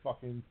working at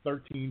fucking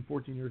 13,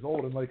 14 years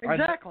old, and like,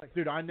 exactly.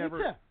 I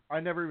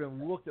never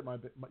even looked at my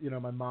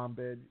mom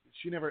bed.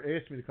 She never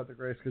asked me to cut the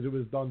grass because it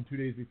was done 2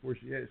 days before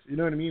she asked. You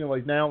know what I mean? And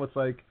like now it's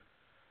like,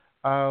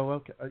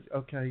 oh,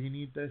 okay, you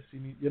need this,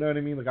 you know what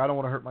I mean? Like I don't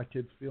want to hurt my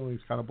kids'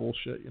 feelings, kind of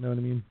bullshit. You know what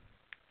I mean?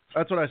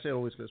 That's what I say. It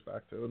always goes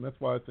back to, and that's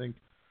why I think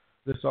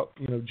this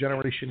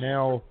generation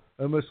now,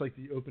 almost like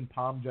the open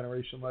palm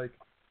generation, like,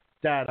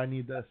 Dad, I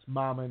need this,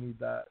 Mom, I need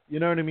that. You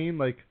know what I mean?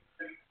 Like,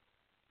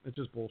 it's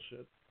just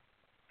bullshit.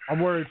 I'm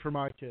worried for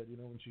my kid,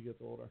 when she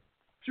gets older.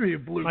 She'll be a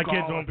blue My collar.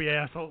 kids won't be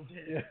assholes.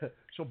 Yeah,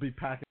 she'll be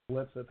packing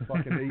lips at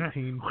fucking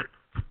 18.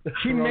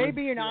 She may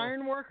be an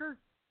iron worker,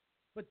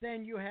 but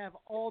then you have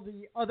all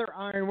the other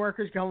iron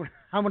workers going,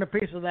 I want a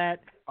piece of that.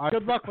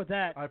 Good luck with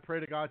that. I pray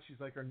to God she's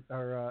like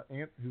our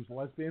aunt who's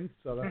lesbian,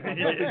 so that's what I'm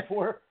looking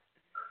for.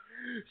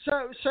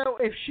 So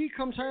if she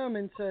comes home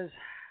and says,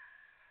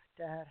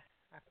 Dad,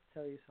 I have to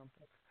tell you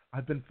something.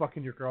 I've been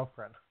fucking your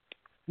girlfriend.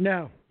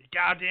 No. You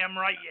goddamn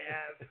right you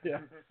have.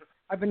 Yeah.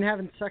 I've been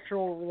having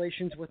sexual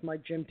relations with my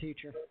gym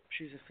teacher.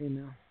 She's a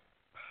female.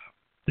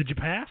 Did you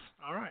pass?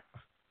 All right.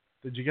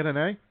 Did you get an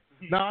A?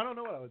 No, I don't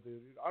know what I would do,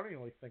 dude. I don't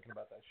even like thinking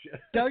about that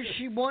shit. Does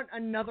she want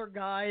another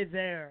guy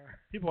there?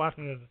 People ask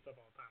me this stuff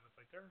all the time. It's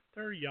like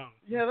they're young.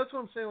 Yeah, that's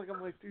what I'm saying. Like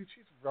I'm like, dude,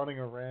 she's running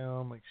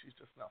around, like she's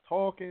just not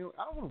talking.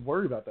 I don't want to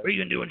worry about that. What are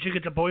you gonna do when she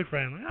gets a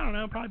boyfriend? Like, I don't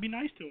know. Probably be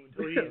nice to him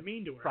until you get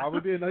mean to her.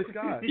 Probably be a nice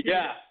guy.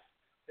 Yeah.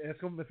 Ask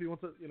him if he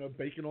wants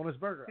bacon on his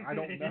burger. I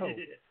don't know.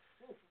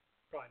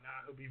 Probably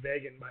not. He'll be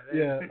vegan by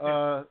then.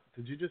 Yeah.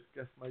 Did you just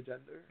guess my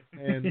gender?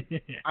 And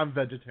I'm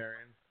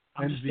vegetarian.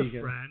 I'm and just vegan.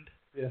 a friend.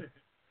 Yeah.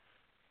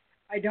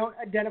 I don't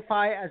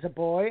identify as a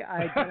boy.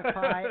 I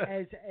identify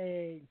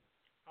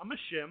I'm a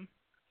shim.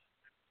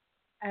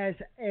 as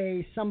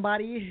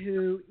somebody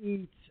who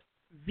eats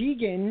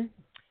vegan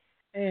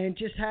and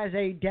just has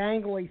a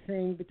dangly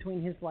thing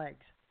between his legs.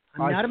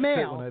 I'm not a male.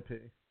 I sit when I pee.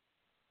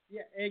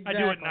 Yeah, exactly. I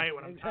do at night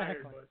when I'm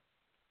tired, but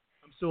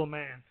I'm still a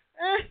man.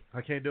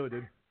 I can't do it,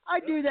 dude. I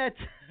do that.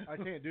 I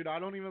can't, dude. I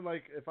don't even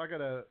if I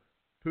gotta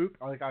poop.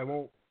 I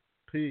won't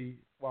pee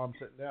while I'm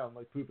sitting down,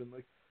 like pooping,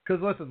 like, cause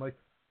listen, like,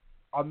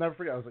 I'll never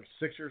forget. I was like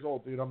 6 years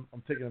old, dude. I'm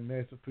taking a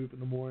massive poop in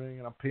the morning,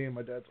 and I'm peeing.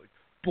 My dad's like,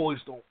 boys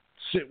don't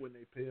sit when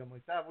they pee. I'm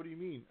like, Dad, what do you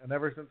mean? And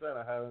ever since then,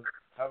 I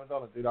haven't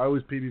done it, dude. I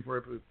always pee before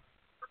I poop.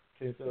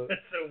 Can't do it.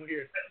 That's so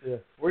weird. Yeah.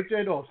 Where'd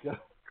J Dolls go?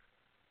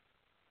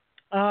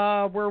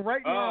 We're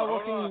right now hold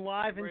looking on.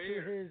 live We're into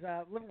here. his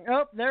living.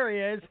 Oh, there he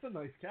is. That's a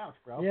nice couch,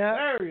 bro. Yeah.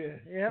 There he is.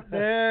 Yep,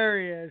 there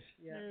he is.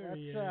 Yeah, There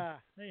he let's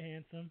is. Hey,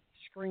 handsome.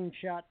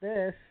 screenshot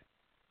this.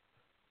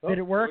 Oh, Did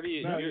it work? What are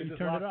you, No, you're, you just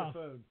turned locked it the off.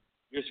 phone.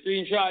 you're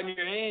screenshotting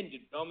your hand, you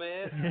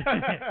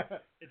dumbass.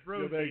 It's You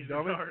Rose. big He's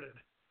dummy. retarded.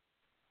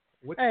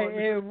 Which Hey, button?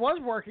 it was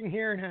working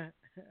here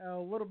a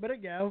little bit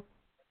ago.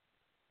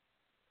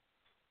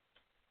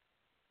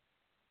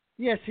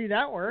 Yeah, see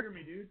that Hear worked.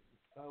 me, dude.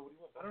 What do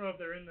you want? I don't know if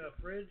they're in the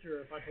fridge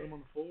or if I put them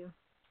on the floor.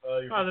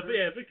 Your Oh, picture?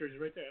 yeah, Victor's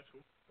right there. That's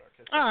cool.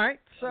 All right,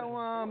 so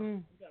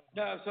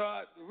No,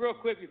 so real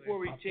quick before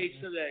we change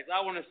subjects,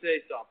 I want to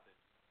say something.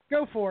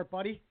 go for it,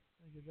 buddy.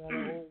 With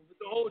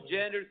the whole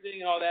gender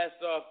thing and all that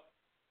stuff,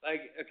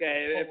 like,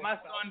 okay, if my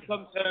son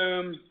comes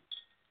home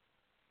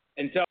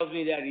and tells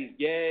me that he's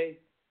gay,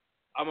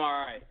 I'm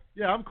all right.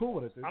 Yeah, I'm cool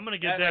with it, dude. I'm gonna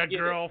get I that get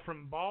girl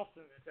from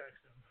Boston to text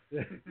him.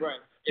 Yeah. Right.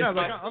 Yeah, If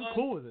like my I'm son-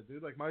 cool with it,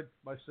 dude. Like my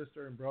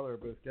sister and brother are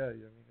both gay. I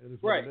mean, it is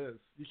Right. what it is.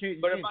 You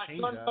can't But if my change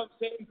son that. comes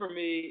home for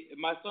me, if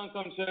my son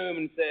comes home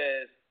and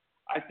says,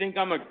 I think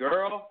I'm a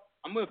girl,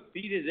 I'm going to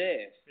beat his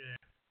ass.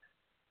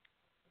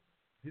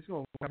 He's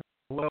gonna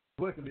well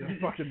quick and be a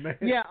fucking man.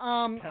 Yeah,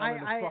 Pounding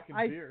a fucking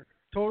I beer.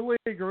 totally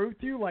agree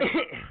with you. Like,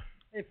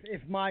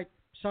 if my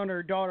son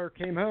or daughter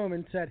came home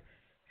and said,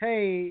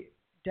 "Hey,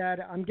 Dad,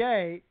 I'm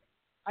gay,"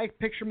 I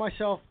picture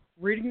myself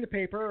reading the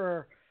paper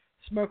or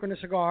smoking a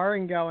cigar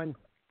and going,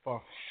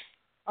 Fuck.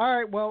 "All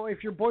right, well,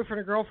 if your boyfriend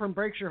or girlfriend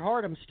breaks your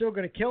heart, I'm still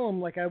gonna kill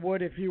him like I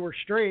would if you were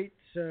straight.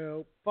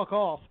 So fuck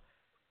off."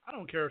 I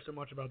don't care so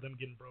much about them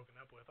getting broken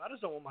up with. I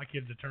just don't want my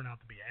kids to turn out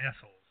to be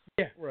assholes.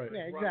 Yeah, Right.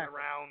 yeah, Running exactly.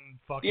 around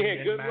fucking Yeah,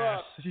 en good masse.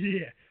 luck.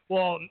 Yeah.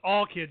 Well,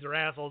 all kids are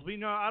assholes. But,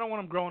 I don't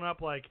want them growing up,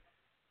 like,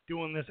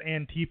 doing this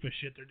Antifa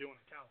shit they're doing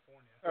in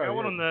California. Oh, I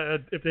want yeah.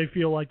 them to, if they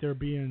feel like they're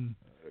being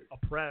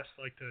oppressed,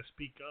 like, to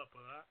speak up.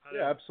 But I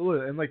Yeah,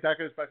 absolutely. And like that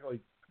goes back to like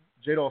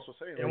Jade also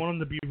saying. I Like, want them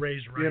to be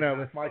raised right. you know,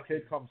 not if my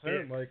fucking kid comes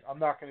home, dick. like I'm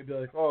not gonna be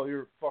like, oh,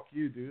 you're fuck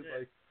you, dude. Yeah.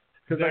 Like,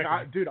 because like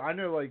Exactly. I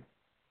know like,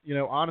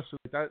 honestly,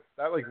 like,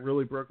 that like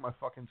really broke my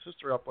fucking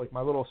sister up. Like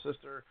my little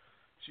sister,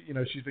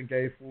 she's been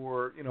gay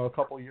for a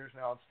couple of years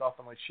now and stuff,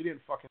 and like she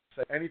didn't fucking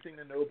say anything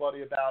to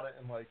nobody about it,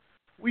 and like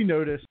we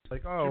noticed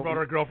like, oh, She brought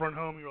her girlfriend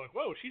home, and you were like,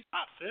 whoa, she's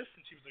hot, sis.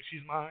 And she was like,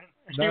 she's mine.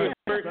 She no, was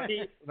first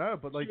team. no,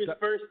 but like She was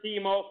first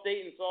team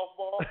All-State in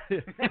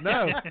softball.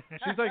 no,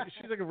 she's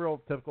like a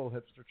real typical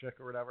hipster chick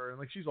or whatever, and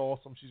like she's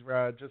awesome, she's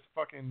rad, just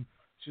fucking,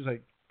 she's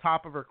like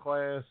top of her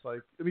class.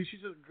 Like, I mean,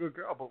 she's a good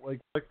girl, but like,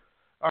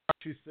 all right,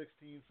 she's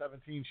 16,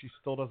 17, she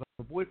still doesn't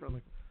have a boyfriend.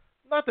 Like,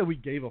 not that we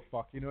gave a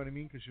fuck, you know what I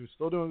mean? Because she was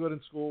still doing good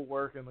in school,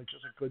 work, and like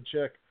just a good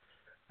chick.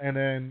 And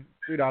then,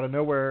 dude, out of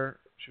nowhere,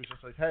 she was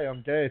just like, hey,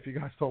 I'm gay. If you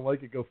guys don't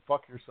like it, go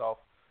fuck yourself.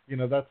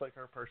 That's like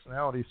her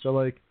personality. So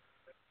like,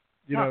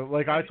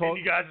 like I told.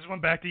 And you guys just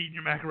went back to eating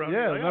your macaroni.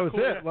 Yeah, like, that oh, was cool,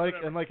 it. yeah, Like,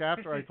 whatever. and like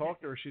after I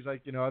talked to her, she's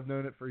like, I've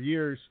known it for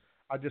years.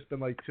 I've just been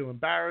like too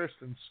embarrassed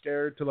and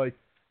scared to like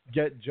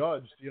get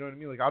judged. You know what I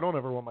mean? Like, I don't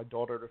ever want my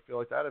daughter to feel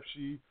like that. If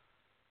she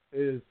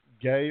is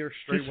gay or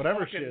straight, Just whatever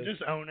fucking, she is,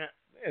 just own it.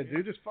 yeah,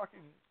 dude, just fucking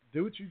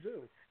do what you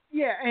do.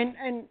 Yeah,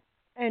 and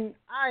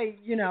I,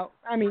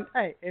 I mean,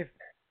 hey, if,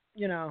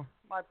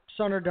 my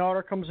son or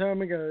daughter comes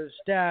home and goes,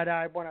 Dad,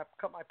 I want to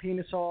cut my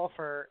penis off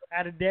or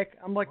add a dick,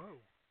 I'm like, Whoa,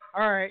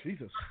 all right,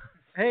 Jesus.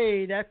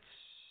 hey, that's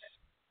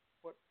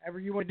whatever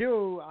you want to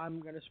do,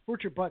 I'm going to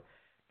support you. But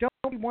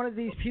don't be one of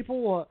these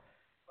people,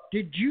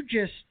 did you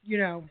just,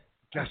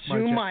 Guess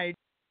assume my my...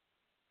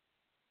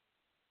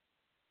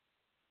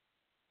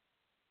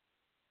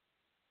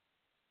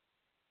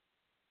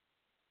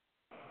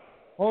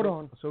 Hold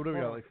on. So what do we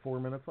Hold got? on. Like 4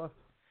 minutes left.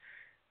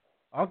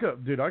 I'll go,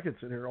 dude. I could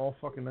sit here all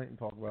fucking night and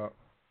talk about.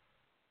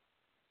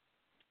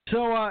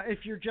 So, if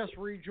you're just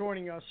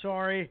rejoining us,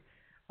 sorry.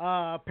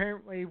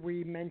 Apparently,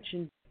 we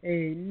mentioned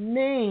a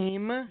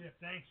name. Yeah,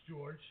 thanks,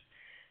 George.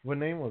 What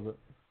name was it?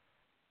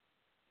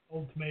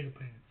 Old tomato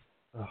pants.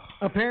 Ugh.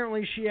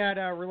 Apparently, she had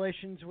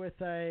relations with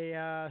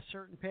a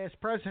certain past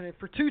president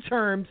for 2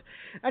 terms.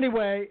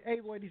 Anyway, hey,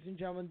 ladies and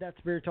gentlemen, that's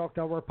Beer Talk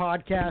Delaware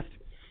podcast.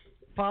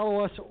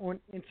 Follow us on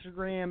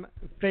Instagram,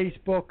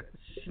 Facebook,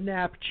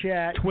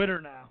 Snapchat,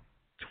 Twitter now.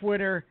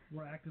 Twitter,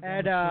 We're active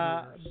at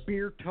on the Twitterverse.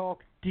 Beer Talk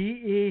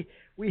DE.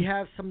 We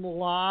have some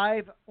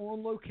live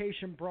on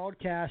location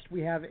broadcast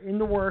we have in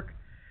the work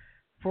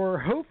for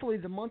hopefully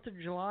the month of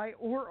July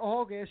or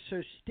August.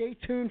 So stay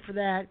tuned for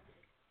that.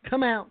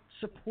 Come out,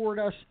 support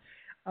us,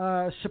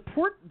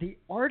 support the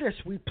artists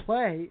we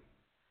play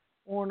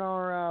on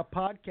our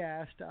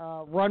podcast.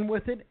 Run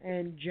with it,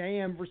 and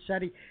J.M.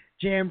 Versetti.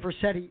 J.M.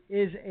 Versetti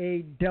is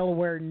a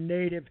Delaware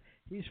native.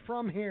 He's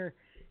from here.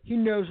 He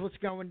knows what's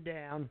going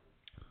down.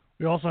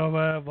 We also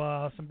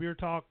have some Beer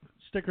Talk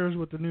stickers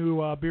with the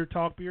new Beer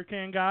Talk beer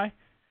can guy.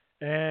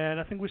 And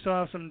I think we still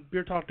have some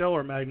Beer Talk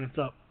Delaware magnets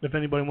up. If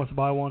anybody wants to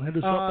buy one, hit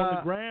us up on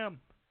the gram,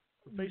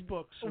 or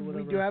Facebooks, or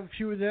whatever. We do have a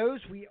few of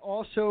those. We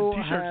also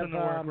T-shirts have in the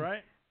work,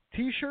 right?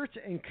 T-shirts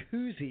and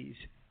koozies.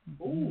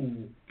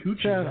 Ooh,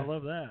 koozies. So, I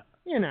love that.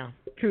 You know,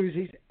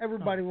 koozies.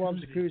 Everybody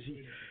loves a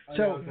koozie.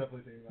 So,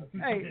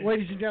 hey,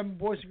 ladies and gentlemen,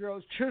 boys and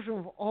girls, children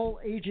of all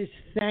ages,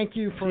 thank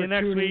you for See you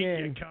next tuning week,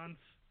 in you cunts.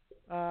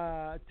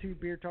 to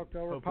Beer Talk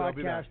Delaware Hopefully I'll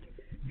be podcast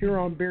back. here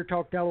on Beer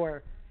Talk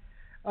Delaware.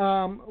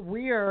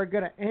 We are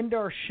going to end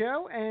our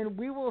show, and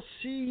we will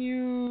see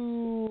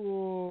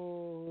you.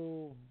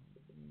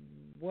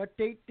 What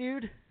date,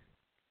 dude?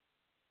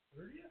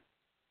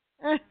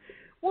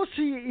 We'll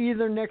see you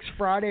either next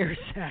Friday or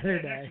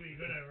Saturday. Yeah, next week,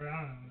 whatever.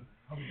 I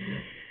don't know.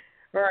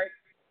 All right.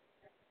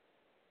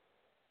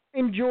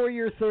 Enjoy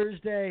your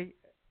Thursday.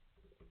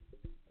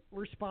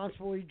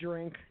 Responsibly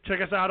drink.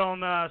 Check us out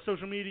on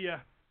social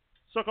media.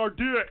 Suck our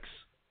dicks.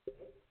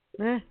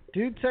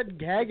 Dude said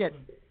gag it.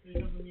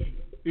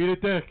 Eat a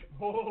dick.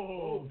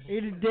 Oh.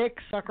 Eat a dick,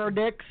 suck our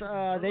dicks.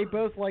 They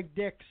both like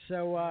dicks,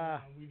 so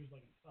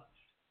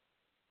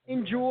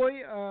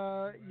enjoy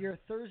your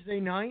Thursday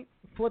night.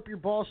 Flip your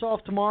boss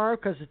off tomorrow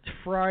because it's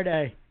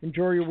Friday.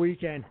 Enjoy your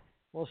weekend.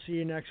 We'll see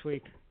you next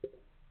week.